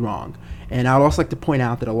completely wrong. And I would also like to point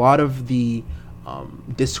out that a lot of the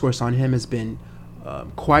discourse on him has been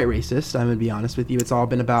quite racist. I'm gonna be honest with you. It's all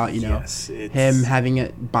been about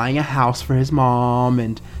him buying a house for his mom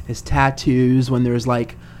and his tattoos, when there's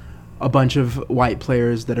like a bunch of white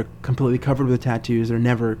players that are completely covered with tattoos that are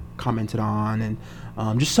never commented on, and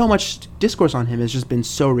just so much discourse on him has just been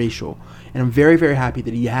so racial. And I'm very, very happy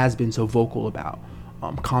that he has been so vocal about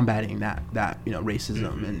combating that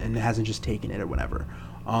racism, and hasn't just taken it or whatever.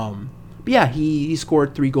 But yeah, he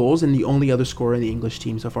scored 3 goals, and the only other scorer in the English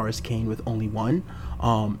team so far is Kane with only 1.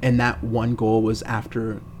 And that 1 goal was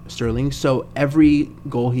after Sterling. So every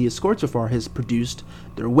goal he has scored so far has produced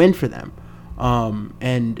their win for them.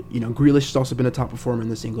 And, Grealish has also been a top performer in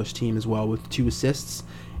this English team as well with 2 assists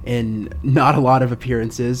and not a lot of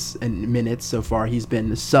appearances and minutes so far. He's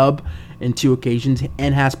been a sub in 2 occasions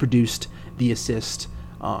and has produced the assist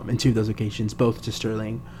in 2 of those occasions, both to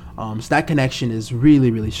Sterling. So that connection is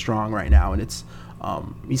really, really strong right now, and it's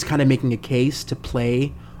he's kind of making a case to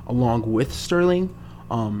play along with Sterling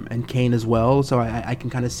and Kane as well. So I can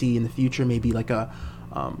kind of see in the future maybe like a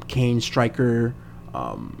Kane striker,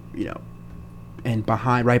 and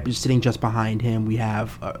behind, right, but sitting just behind him, we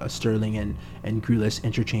have a Sterling and Grealish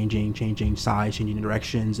changing sides, changing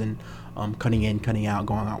directions, and cutting in, cutting out,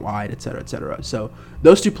 going out wide, et cetera. So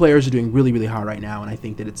those 2 players are doing really, really hard right now, and I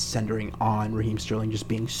think that it's centering on Raheem Sterling just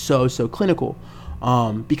being so clinical.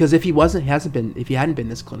 Because if he hadn't been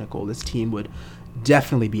this clinical, this team would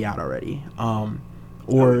definitely be out already,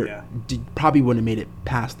 probably wouldn't have made it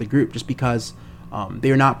past the group, just because they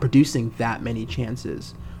are not producing that many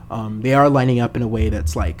chances. They are lining up in a way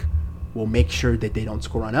that's like, we'll make sure that they don't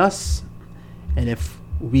score on us, and if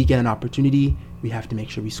we get an opportunity, we have to make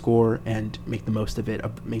sure we score and make the most of it,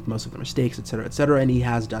 make the most of the mistakes, et cetera, and he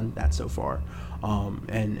has done that so far.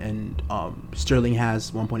 Sterling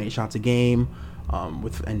has 1.8 shots a game,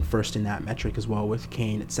 and first in that metric as well, with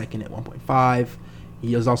Kane at second at 1.5.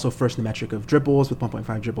 He is also first in the metric of dribbles with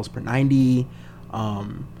 1.5 dribbles per 90.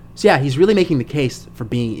 So yeah, he's really making the case for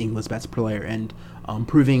being England's best player and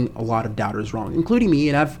proving a lot of doubters wrong, including me.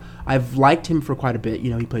 And I've liked him for quite a bit.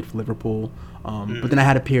 He played for Liverpool, but then I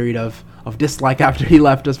had a period of dislike after he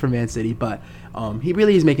left us for Man City. But he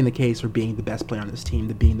really is making the case for being the best player on this team,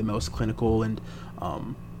 being the most clinical, and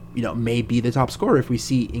may be the top scorer if we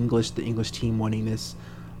see the English team winning this,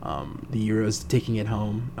 the Euros, taking it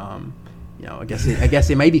home. I guess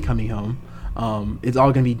they might be coming home. It's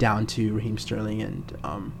all going to be down to Raheem Sterling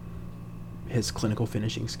and his clinical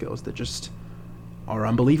finishing skills that just are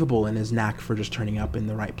unbelievable, and his knack for just turning up in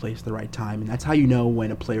the right place at the right time. And that's how you know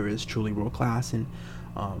when a player is truly world class. And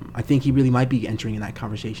I think he really might be entering in that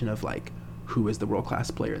conversation of like, who is the world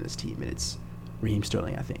class player in this team, and it's Raheem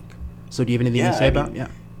Sterling, I think. So do you have anything to say about?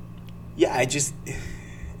 Yeah,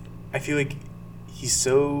 I feel like he's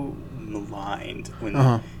so maligned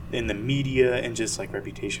when in the media and just like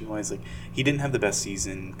reputation wise. Like, he didn't have the best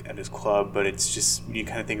season at his club, but it's just, you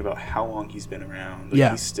kind of think about how long he's been around.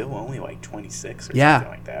 Like, he's still only like 26 or something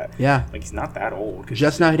like that. Yeah, like, he's not that old.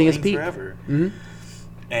 Just now hitting his peak. Forever. Mm-hmm.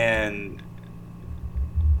 And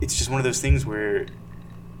it's just one of those things where,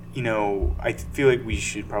 I feel like we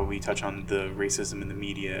should probably touch on the racism in the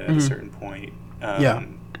media at a certain point.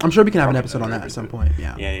 I'm sure we can have an episode on that at some point.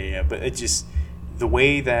 Yeah. But it's just the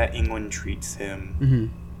way that England treats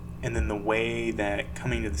him, and then the way that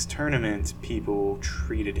coming to this tournament, people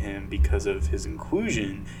treated him because of his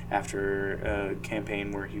inclusion after a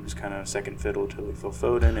campaign where he was kind of second fiddle to like Phil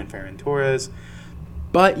Foden and Ferran Torres.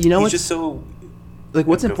 But he's just so like,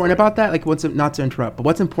 what's important about that? Like, not to interrupt, but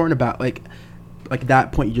what's important about like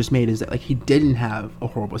that point you just made is that like he didn't have a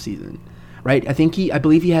horrible season, right? I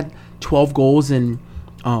believe he had 12 goals and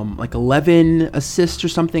like 11 assists or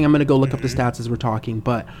something. I'm gonna go look up the stats as we're talking,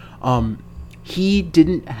 but he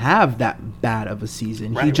didn't have that bad of a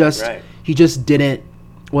season. He just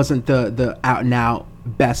wasn't the out and out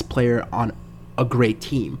best player on a great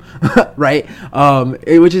team, right?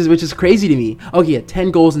 Which is crazy to me. Oh, he had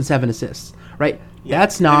 10 goals and 7 assists, right? Yeah,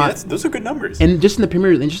 that's not. Those are good numbers. And just in the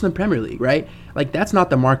Premier League, right? Like, that's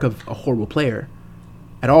not the mark of a horrible player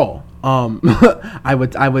at all.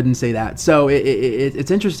 I wouldn't say that. So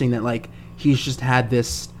it's interesting that like he's just had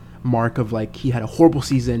this mark of like he had a horrible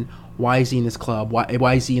season. Why is he in this club?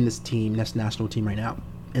 Why is he in this team, this national team right now?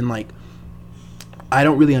 And like, I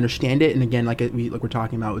don't really understand it. And again, like we're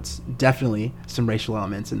talking about, it's definitely some racial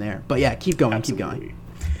elements in there. But yeah, keep going.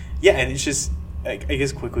 Yeah, and it's just I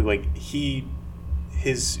guess quickly, like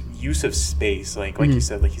his use of space, like you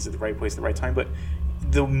said, like he's at the right place at the right time, but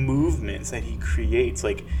the movements that he creates,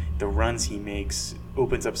 like the runs he makes,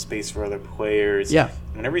 opens up space for other players. Yeah.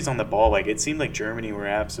 Whenever he's on the ball, like it seemed like Germany were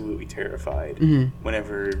absolutely terrified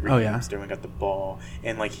whenever Sterling got the ball,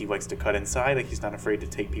 and like he likes to cut inside, like he's not afraid to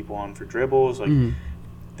take people on for dribbles. Like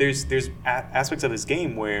there's aspects of his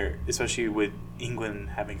game where, especially with England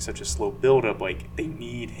having such a slow build up, like they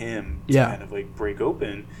need him to kind of like break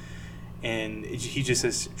open, and he just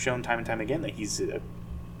has shown time and time again that he's a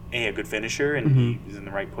good finisher, and he's in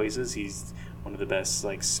the right places. He's one of the best,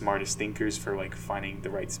 like, smartest thinkers for like finding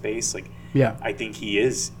the right space. Like, I think he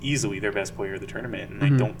is easily their best player of the tournament, and I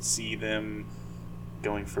don't see them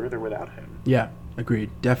going further without him. Yeah, agreed.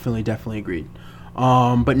 Definitely agreed.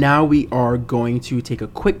 But now we are going to take a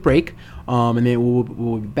quick break, and then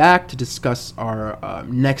we'll be back to discuss our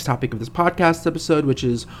next topic of this podcast episode, which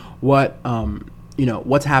is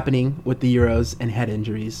what's happening with the Euros and head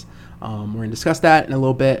injuries. We're going to discuss that in a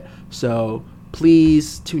little bit, so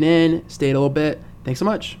please tune in, stay a little bit. Thanks so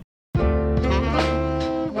much.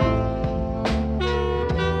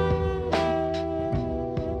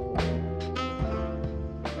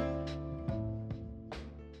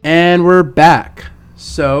 And we're back.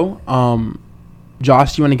 So,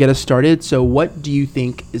 Josh, do you want to get us started? So what do you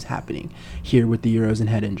think is happening here with the Euros and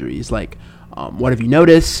head injuries? Like, what have you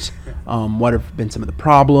noticed? What have been some of the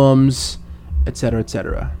problems, et cetera, et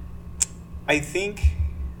cetera? I think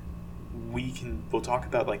we'll talk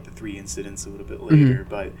about like the 3 incidents a little bit later,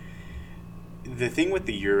 but the thing with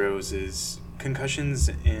the Euros is concussions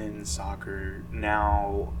in soccer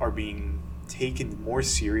now are being taken more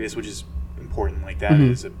serious, which is important. Like that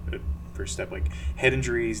is a first step. Like head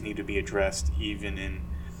injuries need to be addressed even in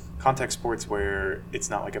contact sports where it's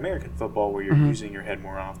not like American football where you're using your head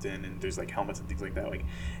more often and there's like helmets and things like that. Like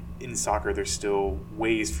in soccer there's still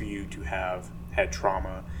ways for you to have head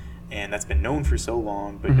trauma, and that's been known for so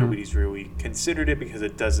long, but nobody's really considered it because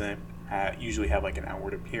it doesn't usually have like an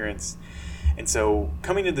outward appearance. And so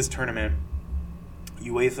coming to this tournament,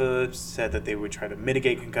 UEFA said that they would try to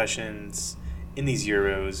mitigate concussions in these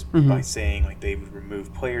Euros by saying like they would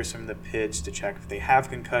remove players from the pitch to check if they have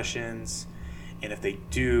concussions, and if they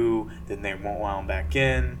do, then they won't allow them back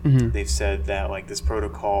in. They've said that like this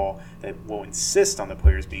protocol that will insist on the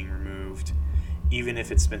players being removed, even if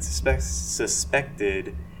it's been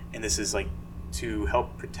suspected, and this is like to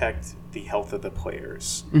help protect the health of the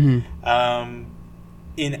players.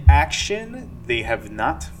 In action, they have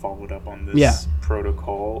not followed up on this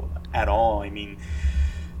protocol at all. I mean,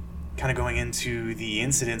 kind of going into the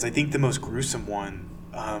incidents, I think the most gruesome one,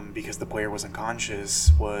 because the player was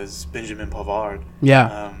unconscious, was Benjamin Pavard.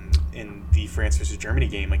 In the France versus Germany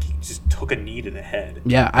game, like he just took a knee to the head. The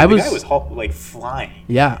guy was like flying.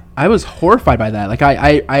 Yeah, I was horrified by that. Like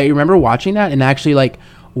I remember watching that and actually like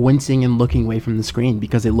wincing and looking away from the screen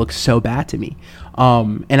because it looked so bad to me.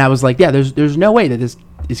 And I was like, yeah, there's no way that this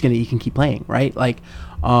is you can keep playing, right? Like,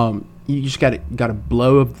 you just got a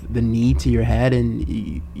blow of the knee to your head and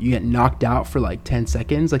you get knocked out for like 10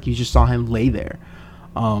 seconds. Like you just saw him lay there.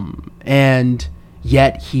 And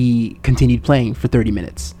yet he continued playing for 30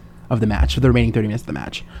 minutes of the match, for the remaining 30 minutes of the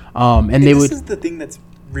match. This is the thing that's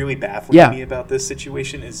really baffling me about this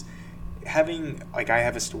situation is having, like, I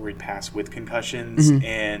have a storied past with concussions,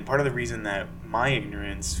 and part of the reason that my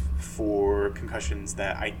ignorance for concussions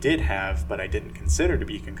that I did have but I didn't consider to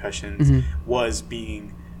be concussions was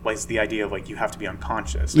the idea of like you have to be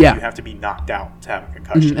unconscious. Like, you have to be knocked out to have a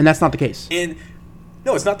concussion. And that's not the case. And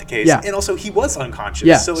no, it's not the case. Yeah. And also he was unconscious.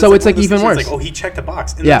 Yeah. So it's like even worse. Like, oh, he checked a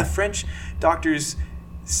box. And then the French doctors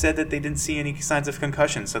said that they didn't see any signs of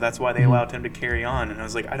concussion, so that's why they allowed him to carry on. And I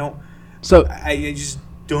was like, I just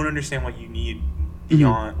don't understand what you need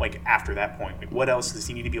beyond like after that point. Like what else does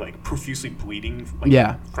he need to be like profusely bleeding from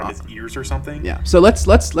his ears or something? Yeah. So let's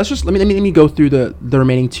just let me go through the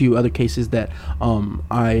remaining 2 other cases that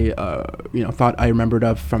I thought I remembered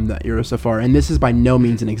of from the Euro so far, and this is by no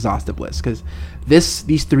means an exhaustive list because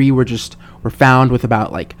these 3 were found with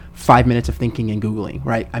about like 5 minutes of thinking and Googling,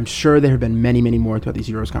 right? I'm sure there have been many more throughout these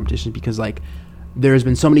Euros competitions because like there's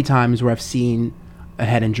been so many times where I've seen a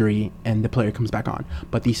head injury and the player comes back on,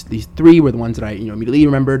 but these 3 were the ones that I immediately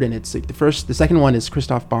remembered, and it's like the second one is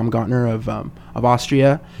Christoph Baumgartner of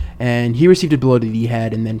Austria, and he received a blow to the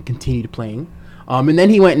head and then continued playing, and then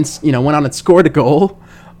he went and went on and scored a goal,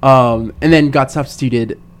 and then got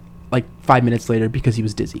substituted like 5 minutes later because he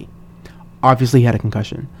was dizzy. Obviously he had a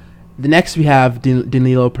concussion. The next we have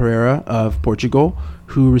Danilo Pereira of Portugal,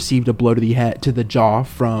 who received a blow to the jaw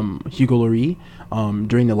from Hugo Lloris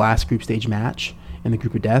during the last group stage match in the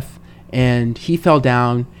group of death, and he fell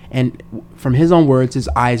down, and from his own words, his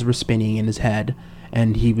eyes were spinning in his head,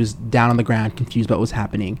 and he was down on the ground, confused about what was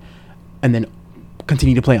happening, and then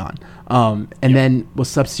continued to play on, and then was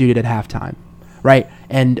substituted at halftime, right?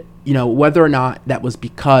 And whether or not that was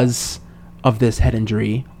because of this head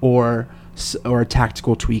injury or a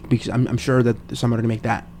tactical tweak, because I'm sure that someone are going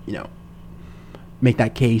to make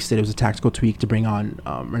that case that it was a tactical tweak to bring on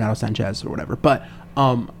Renato Sanchez or whatever, but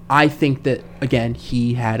I think that again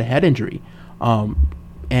he had a head injury,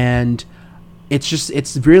 and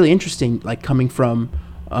it's really interesting, like coming from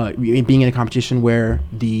being in a competition where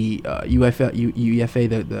the UEFA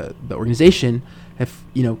the organization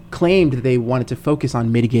have claimed that they wanted to focus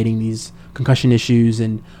on mitigating these concussion issues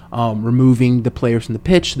and removing the players from the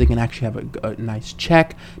pitch so they can actually have a nice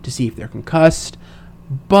check to see if they're concussed.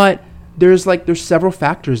 But there's several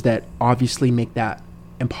factors that obviously make that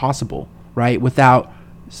impossible, right? Without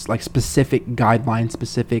like specific guidelines,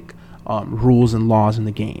 specific rules and laws in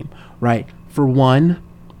the game, right? For one,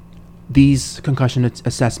 these concussion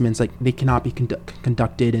assessments, like, they cannot be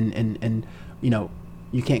conducted and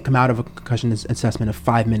you can't come out of a concussion assessment of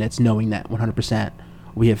 5 minutes knowing that 100%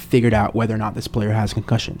 we have figured out whether or not this player has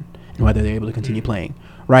concussion and whether they're able to continue playing,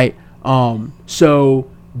 right? So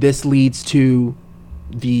this leads to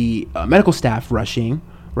the medical staff rushing,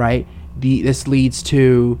 right? This leads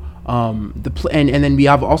to and then we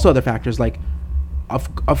have also other factors like,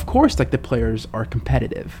 of course, like, the players are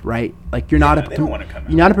competitive, right? Like, you're not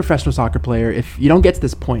a professional soccer player if you don't get to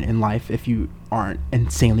this point in life if you aren't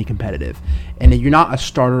insanely competitive, and you're not a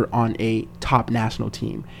starter on a top national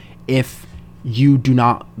team if you do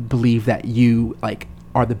not believe that you like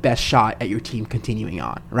are the best shot at your team continuing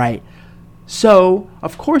on, right? So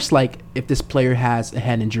of course, like, if this player has a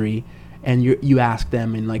head injury and you ask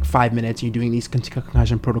them in like 5 minutes, you're doing these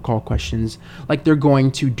concussion protocol questions, like, they're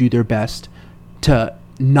going to do their best to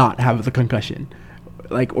not have the concussion,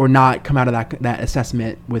 like, or not come out of that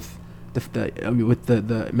assessment with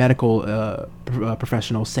the medical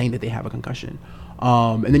professional saying that they have a concussion.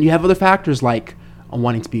 And then you have other factors like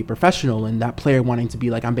wanting to be a professional and that player wanting to be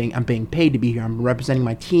like, I'm being paid to be here. I'm representing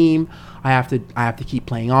my team. I have to keep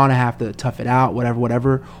playing on. I have to tough it out,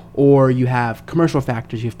 whatever. Or you have commercial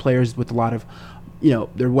factors. You have players with a lot of,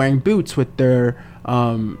 they're wearing boots with their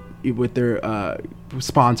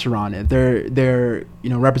sponsor on it. They're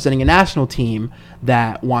representing a national team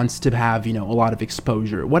that wants to have a lot of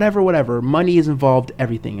exposure. Whatever. Money is involved.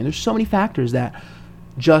 Everything. And there's so many factors that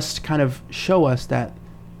just kind of show us that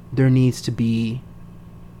there needs to be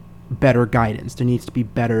better guidance. There needs to be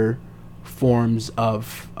better forms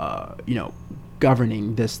of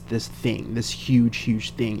governing this thing, this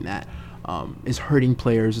huge thing that is hurting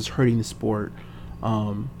players, is hurting the sport.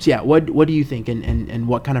 So yeah, what do you think, and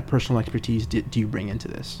what kind of personal expertise do you bring into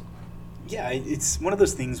this? Yeah, it's one of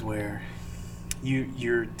those things where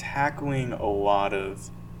you're tackling a lot of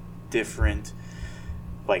different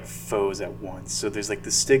like foes at once. So there's like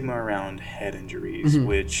the stigma around head injuries, Mm-hmm.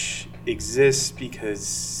 which exists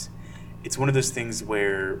because it's one of those things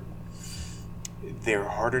where they're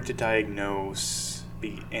harder to diagnose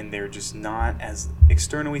and they're just not as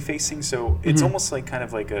externally facing. So it's Mm-hmm. almost like kind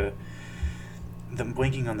of like I'm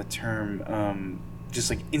blanking on the term, just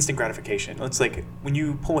like instant gratification. It's like when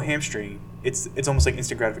you pull a hamstring, it's almost like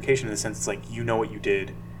instant gratification in the sense it's like, what you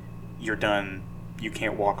did, you're done, you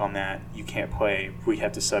can't walk on that, you can't play, we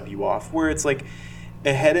have to sub you off. Where it's like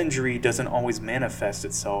a head injury doesn't always manifest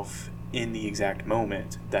itself in the exact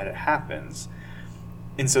moment that it happens.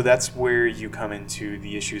 And so that's where you come into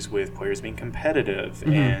the issues with players being competitive.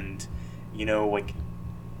 Mm-hmm. And, like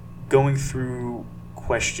going through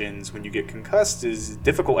questions when you get concussed is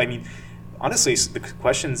difficult. I mean, honestly, the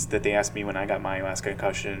questions that they asked me when I got my last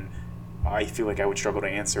concussion, I feel like I would struggle to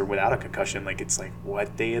answer without a concussion. Like, it's like,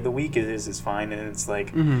 what day of the week it is fine. And it's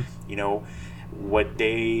like, Mm-hmm. What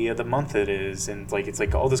day of the month it is. And like, it's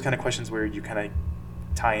like all those kind of questions where you kind of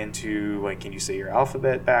tie into like, can you say your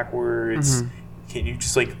alphabet backwards? Mm-hmm. Can you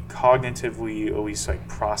just like cognitively at least like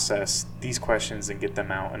process these questions and get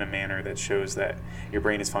them out in a manner that shows that your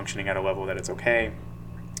brain is functioning at a level that it's okay?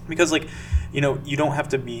 Because like, you don't have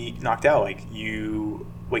to be knocked out.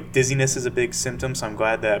 Like dizziness is a big symptom. So I'm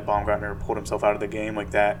glad that Baumgartner pulled himself out of the game.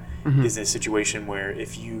 Like that Mm-hmm. is a situation where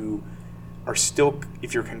if you're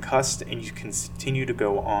concussed and you continue to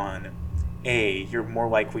go on, you're more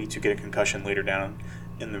likely to get a concussion later down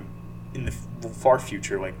in the far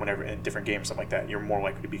future, like whenever in a different game or something like that, you're more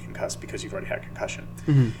likely to be concussed because you've already had concussion.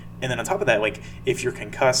 Mm-hmm. And then on top of that, like if you're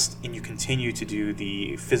concussed and you continue to do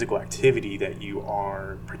the physical activity that you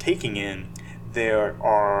are partaking in, there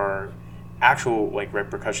are actual like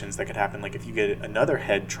repercussions that could happen. Like if you get another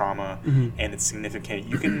head trauma Mm-hmm. and it's significant,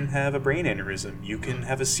 you can have a brain aneurysm, you can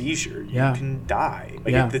have a seizure, you Yeah. can die.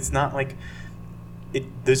 Like Yeah. it's not like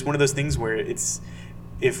there's one of those things where it's,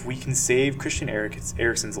 if we can save Christian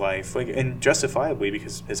Eriksen's life, like, and justifiably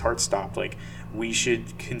because his heart stopped, like we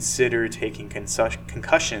should consider taking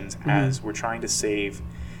concussions Mm-hmm. as we're trying to save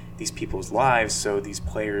these people's lives, so these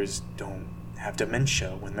players don't have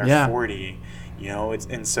dementia when they're 40.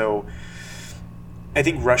 And so I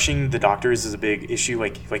think rushing the doctors is a big issue.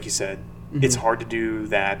 Like you said, Mm-hmm. it's hard to do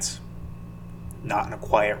that not in a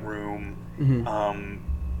quiet room. Mm-hmm.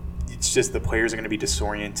 it's just the players are going to be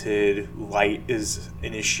disoriented. Light is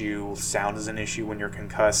an issue. Sound is an issue when you're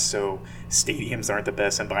concussed. So stadiums aren't the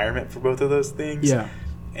best environment for both of those things. Yeah.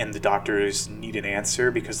 And the doctors need an answer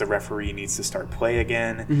because the referee needs to start play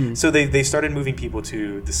again. Mm-hmm. So they started moving people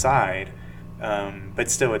to the side. But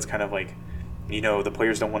still, it's kind of like, the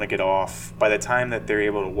players don't want to get off. By the time that they're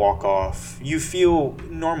able to walk off, you feel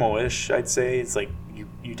normal-ish, I'd say. It's like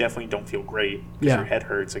you definitely don't feel great because your head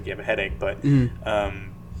hurts, like you have a headache. But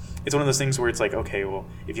it's one of those things where it's like, okay, well,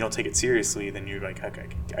 if you don't take it seriously, then you're like, okay,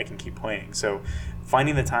 I can keep playing. So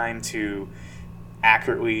finding the time to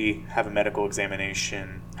accurately have a medical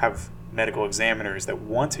examination, have medical examiners that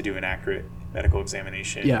want to do an accurate medical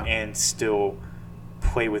examination, and still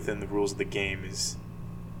play within the rules of the game is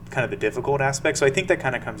kind of the difficult aspect. So I think that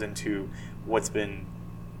kind of comes into what's been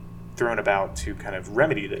thrown about to kind of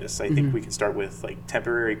remedy this. I think we can start with like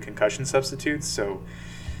temporary concussion substitutes. So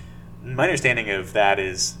my understanding of that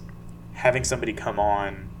is having somebody come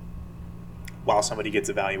on while somebody gets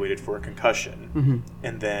evaluated for a concussion,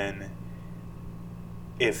 and then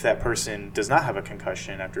if that person does not have a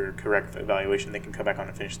concussion after a correct evaluation, they can come back on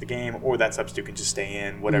and finish the game, or that substitute can just stay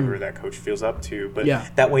in, whatever that coach feels up to. But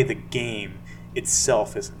that way the game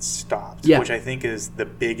itself isn't stopped, which I think is the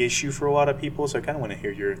big issue for a lot of people. So I kind of want to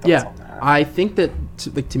hear your thoughts on that. I think that,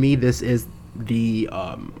 to me, this is the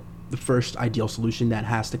first ideal solution that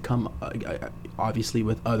has to come, obviously,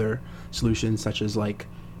 with other solutions, such as like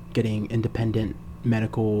getting independent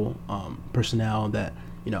medical personnel that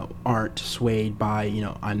aren't swayed by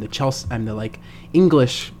I'm the like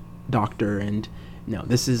English doctor, and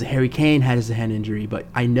this is Harry Kane has a hand injury, but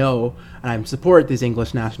I know and I support this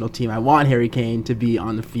English national team. I want Harry Kane to be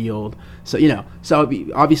on the field, so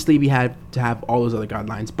obviously we had to have all those other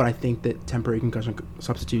guidelines, but I think that temporary concussion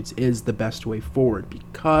substitutes is the best way forward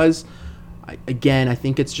because I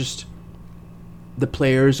think it's just the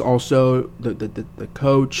players, also the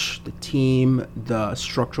coach, the team, the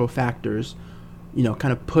structural factors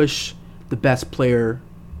kind of push the best player,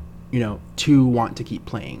 to want to keep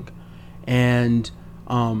playing. And,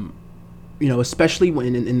 especially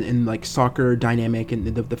when in like soccer dynamic and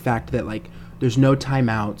the fact that like there's no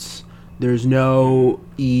timeouts, there's no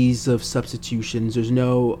ease of substitutions, there's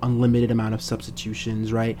no unlimited amount of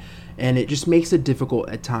substitutions, right? And it just makes it difficult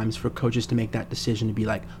at times for coaches to make that decision to be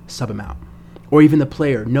like sub him out. Or even the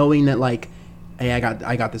player knowing that like, hey, I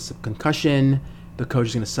got this concussion, the coach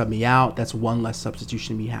is going to sub me out. That's one less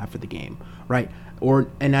substitution we have for the game, right?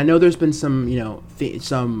 And I know there's been some,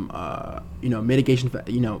 mitigation,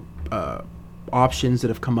 options that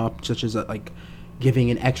have come up, such as like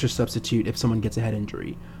giving an extra substitute if someone gets a head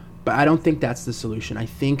injury. But I don't think that's the solution. I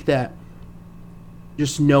think that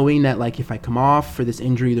just knowing that like if I come off for this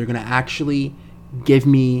injury, they're going to actually give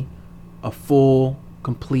me a full,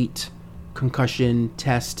 complete concussion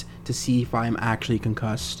test to see if I'm actually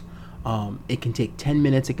concussed. It can take 10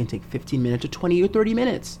 minutes, it can take 15 minutes, or 20 or 30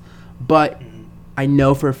 minutes. But I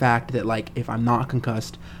know for a fact that like if I'm not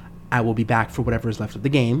concussed, I will be back for whatever is left of the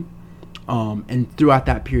game. And throughout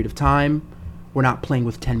that period of time, we're not playing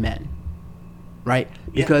with 10 men, right?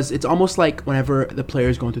 Because it's almost like whenever the player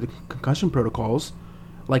is going through the concussion protocols,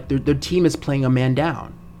 like their team is playing a man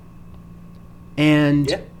down.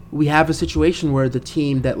 And we have a situation where the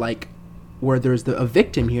team that like, where there's a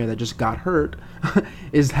victim here that just got hurt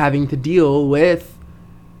is having to deal with,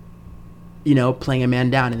 playing a man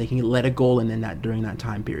down, and they can let a goal in that during that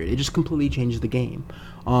time period. It just completely changes the game.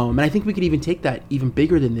 And I think we could even take that even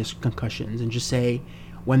bigger than this concussions and just say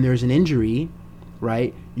when there's an injury,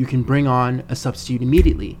 right, you can bring on a substitute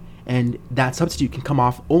immediately. And that substitute can come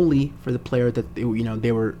off only for the player that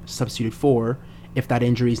they were substituted for if that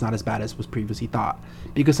injury is not as bad as was previously thought.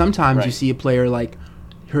 Because sometimes you see a player like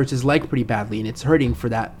hurts his leg pretty badly and it's hurting for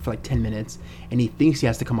like 10 minutes and he thinks he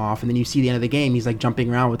has to come off, and then you see the end of the game he's like jumping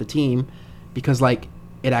around with the team because like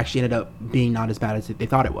it actually ended up being not as bad as they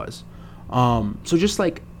thought it was. So just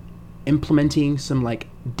like implementing some like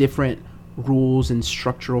different rules and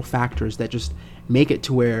structural factors that just make it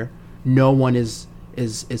to where no one is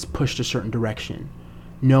pushed a certain direction.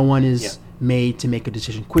 No one is made to make a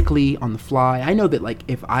decision quickly on the fly. I know that like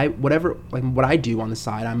if what I do on the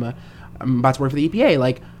side, I'm about to work for the EPA.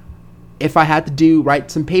 Like, if I had to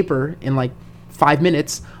write some paper in like 5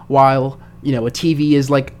 minutes while a TV is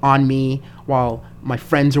like on me, while my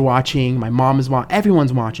friends are watching, my mom is watching,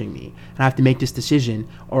 everyone's watching me, and I have to make this decision,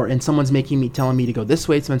 and someone's telling me to go this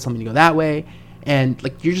way, someone's telling me to go that way, and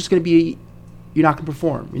like you're not gonna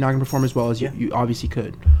perform. You're not gonna perform as well as you obviously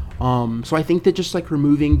could. So I think that just like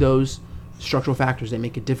removing those structural factors that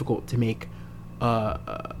make it difficult to make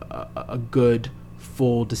a good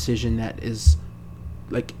full decision that is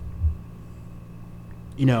like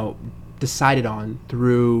decided on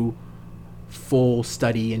through full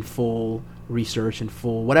study and full research and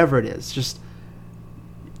full whatever it is. Just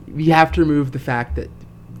you have to remove the fact that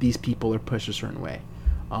these people are pushed a certain way.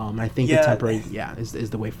 I think the temporary is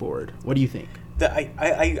the way forward. What do you think?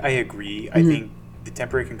 I agree. I think the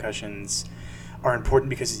temporary concussions are important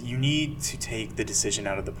because you need to take the decision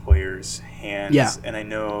out of the player's hands. Yeah. And I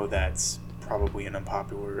know that's probably an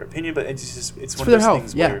unpopular opinion, but it's one of those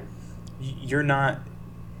things where you're not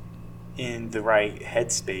in the right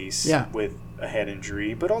headspace with a head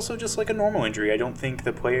injury, but also just like a normal injury. I don't think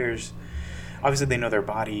the players, obviously they know their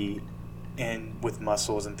body, and with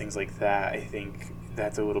muscles and things like that, I think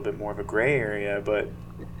that's a little bit more of a gray area. But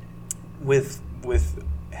with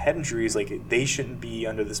head injuries, like they shouldn't be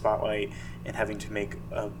under the spotlight and having to make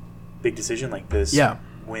a big decision like this. Yeah.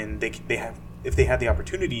 When if they had the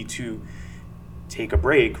opportunity to take a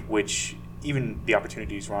break, which even the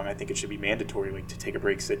opportunity is wrong. I think it should be mandatory, like to take a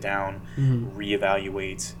break, sit down,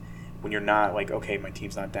 reevaluate. When you're not like, okay, my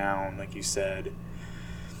team's not down, like you said.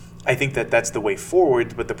 I think that's the way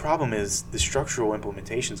forward, but the problem is the structural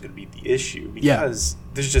implementation is going to be the issue because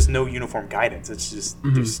there's just no uniform guidance. It's just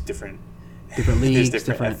there's different leagues, there's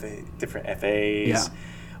different FAs,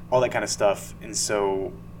 all that kind of stuff, and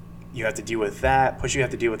so you have to deal with that. Plus, you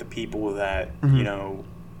have to deal with the people that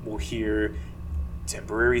will hear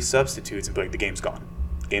temporary substitutes and be like, the game's gone.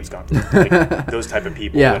 Like, those type of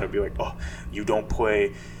people that'll be like, oh, you don't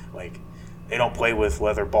play, like they don't play with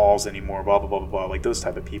leather balls anymore, blah blah blah blah blah, like those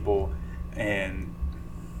type of people. And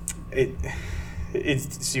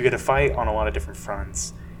it's so you got to fight on a lot of different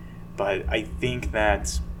fronts. But I think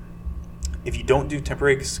that if you don't do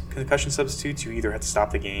temporary concussion substitutes, you either have to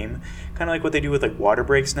stop the game, kind of like what they do with like water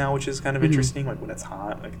breaks now, which is kind of interesting. Like when it's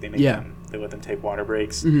hot, like they let them take water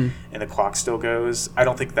breaks, and the clock still goes. I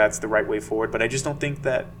don't think that's the right way forward, but I just don't think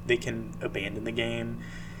that they can abandon the game.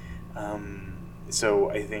 So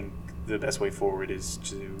I think the best way forward is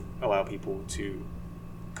to allow people to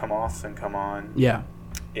come off and come on. Yeah.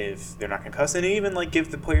 If they're not concussed, and even like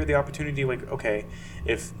give the player the opportunity, like, okay,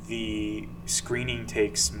 if the screening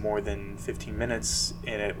takes more than 15 minutes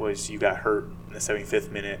and it was you got hurt in the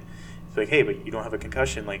 75th minute, it's like, hey, but you don't have a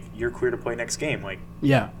concussion, like you're clear to play next game. Like,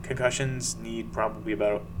 concussions need probably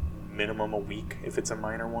about minimum a week if it's a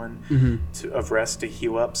minor one of rest to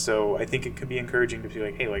heal up. So I think it could be encouraging to be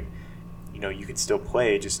like, hey, like, you could still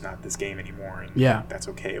play, just not this game anymore, and that's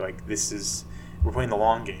okay. Like we're playing the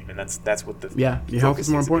long game, and that's what the your health is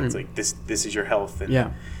more important. It's like this is your health, and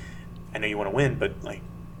I know you want to win, but like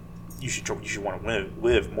you should want to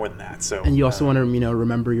live more than that. So and you also want to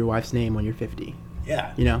remember your wife's name when you're 50.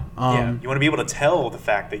 Yeah. You want to be able to tell the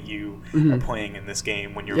fact that you are playing in this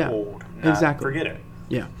game when you're old. Not forget it.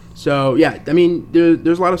 Yeah. So I mean,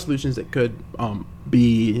 there's a lot of solutions that could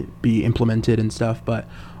be implemented and stuff, but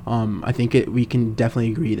I think we can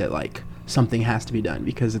definitely agree that like something has to be done,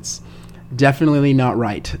 because it's definitely not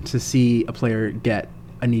right to see a player get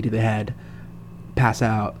a knee to the head, pass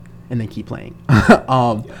out, and then keep playing.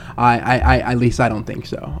 I at least I don't think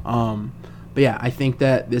so. But yeah, I think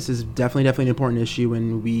that this is definitely an important issue,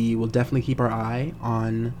 and we will definitely keep our eye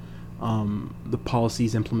on the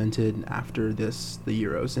policies implemented after the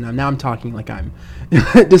Euros. And now I'm talking like I'm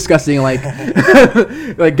discussing like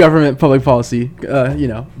like government public policy.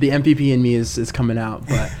 The MPP in me is coming out,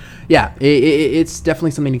 but. Yeah, it's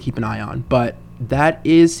definitely something to keep an eye on. But that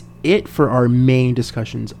is it for our main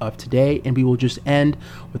discussions of today. And we will just end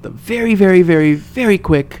with a very, very, very, very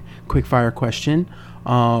quick fire question.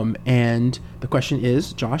 And the question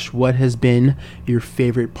is, Josh, what has been your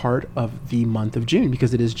favorite part of the month of June?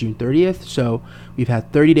 Because it is June 30th. So we've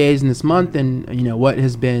had 30 days in this month. And, what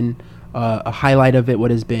has been a highlight of it?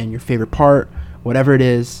 What has been your favorite part? Whatever it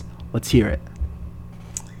is, let's hear it.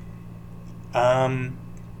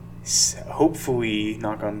 Hopefully,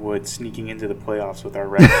 knock on wood, sneaking into the playoffs with our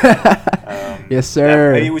record. Yes,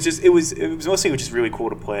 sir. It was mostly just really cool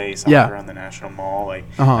to play soccer on the National Mall. Like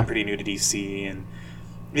I'm pretty new to DC, and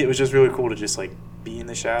it was just really cool to just like be in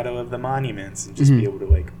the shadow of the monuments and just be able to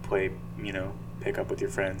like play, pick up with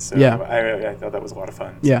your friends. So I thought that was a lot of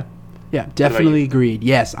fun. Yeah, definitely agreed.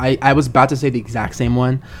 Yes, I was about to say the exact same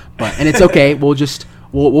one, and it's okay.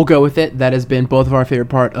 We'll go with it. That has been both of our favorite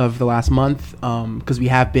part of the last month, because we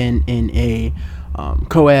have been in a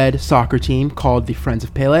co-ed soccer team called the Friends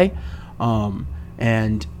of Pele,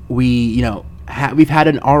 and we we've had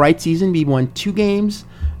an all right season. We won 2 games,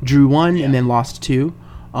 drew 1, and then lost 2.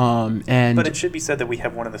 And but it should be said that we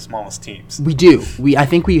have one of the smallest teams. We do. I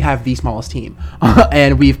think we have the smallest team,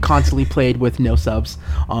 and we've constantly played with no subs.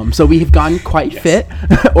 So we have gotten quite fit,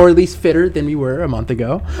 or at least fitter than we were a month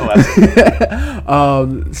ago. Oh,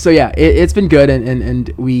 absolutely. So yeah, it's been good,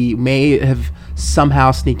 and we may have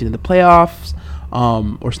somehow sneaked into the playoffs,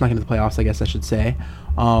 or snuck into the playoffs, I guess I should say.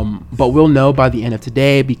 But we'll know by the end of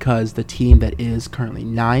today, because the team that is currently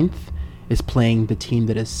 9th is playing the team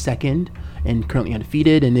that is 2nd and currently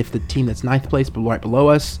undefeated. And if the team that's 9th place, but right below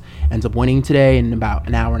us, ends up winning today in about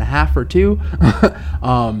an hour and a half or two,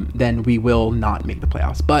 then we will not make the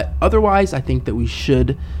playoffs. But otherwise, I think that we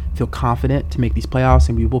should feel confident to make these playoffs,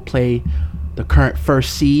 and we will play the current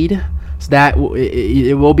first seed. So that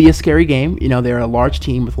it will be a scary game. You know, they're a large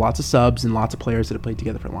team with lots of subs and lots of players that have played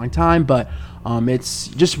together for a long time. But it's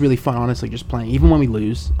just really fun, honestly, just playing, even when we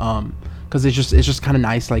lose. Because it's just kind of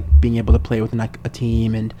nice, like being able to play with a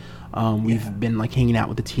team, and we've been like hanging out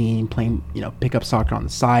with the team, playing pickup soccer on the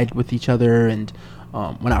side with each other, and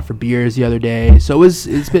went out for beers the other day. So it's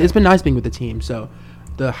been nice being with the team. So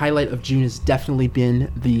the highlight of June has definitely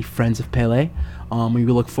been the Friends of Pele. We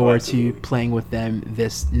will look forward to playing with them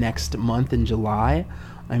this next month in July,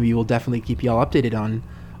 and we will definitely keep you all updated on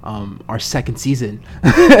our second season.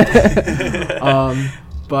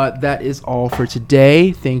 But that is all for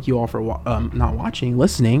today. Thank you all for not watching,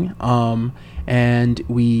 listening. And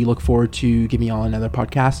we look forward to giving you all another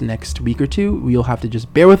podcast next week or two. You'll have to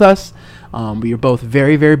just bear with us. We are both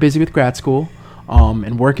very, very busy with grad school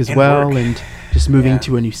and work as well, and just moving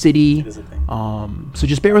to a new city. So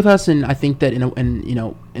just bear with us, and I think that in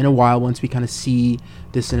a while, once we kind of see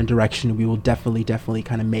this in a direction, we will definitely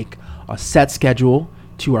kind of make a set schedule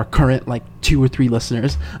to our current 2 or 3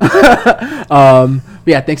 listeners.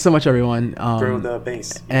 Yeah, thanks so much, everyone. Grow the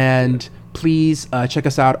base. And please check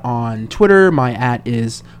us out on Twitter. My @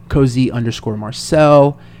 is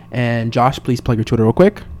cozy_Marcel. And Josh, please plug your Twitter real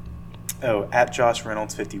quick. Oh,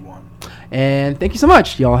 @JoshReynolds51. And thank you so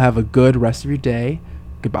much. Y'all have a good rest of your day.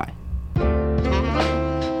 Goodbye.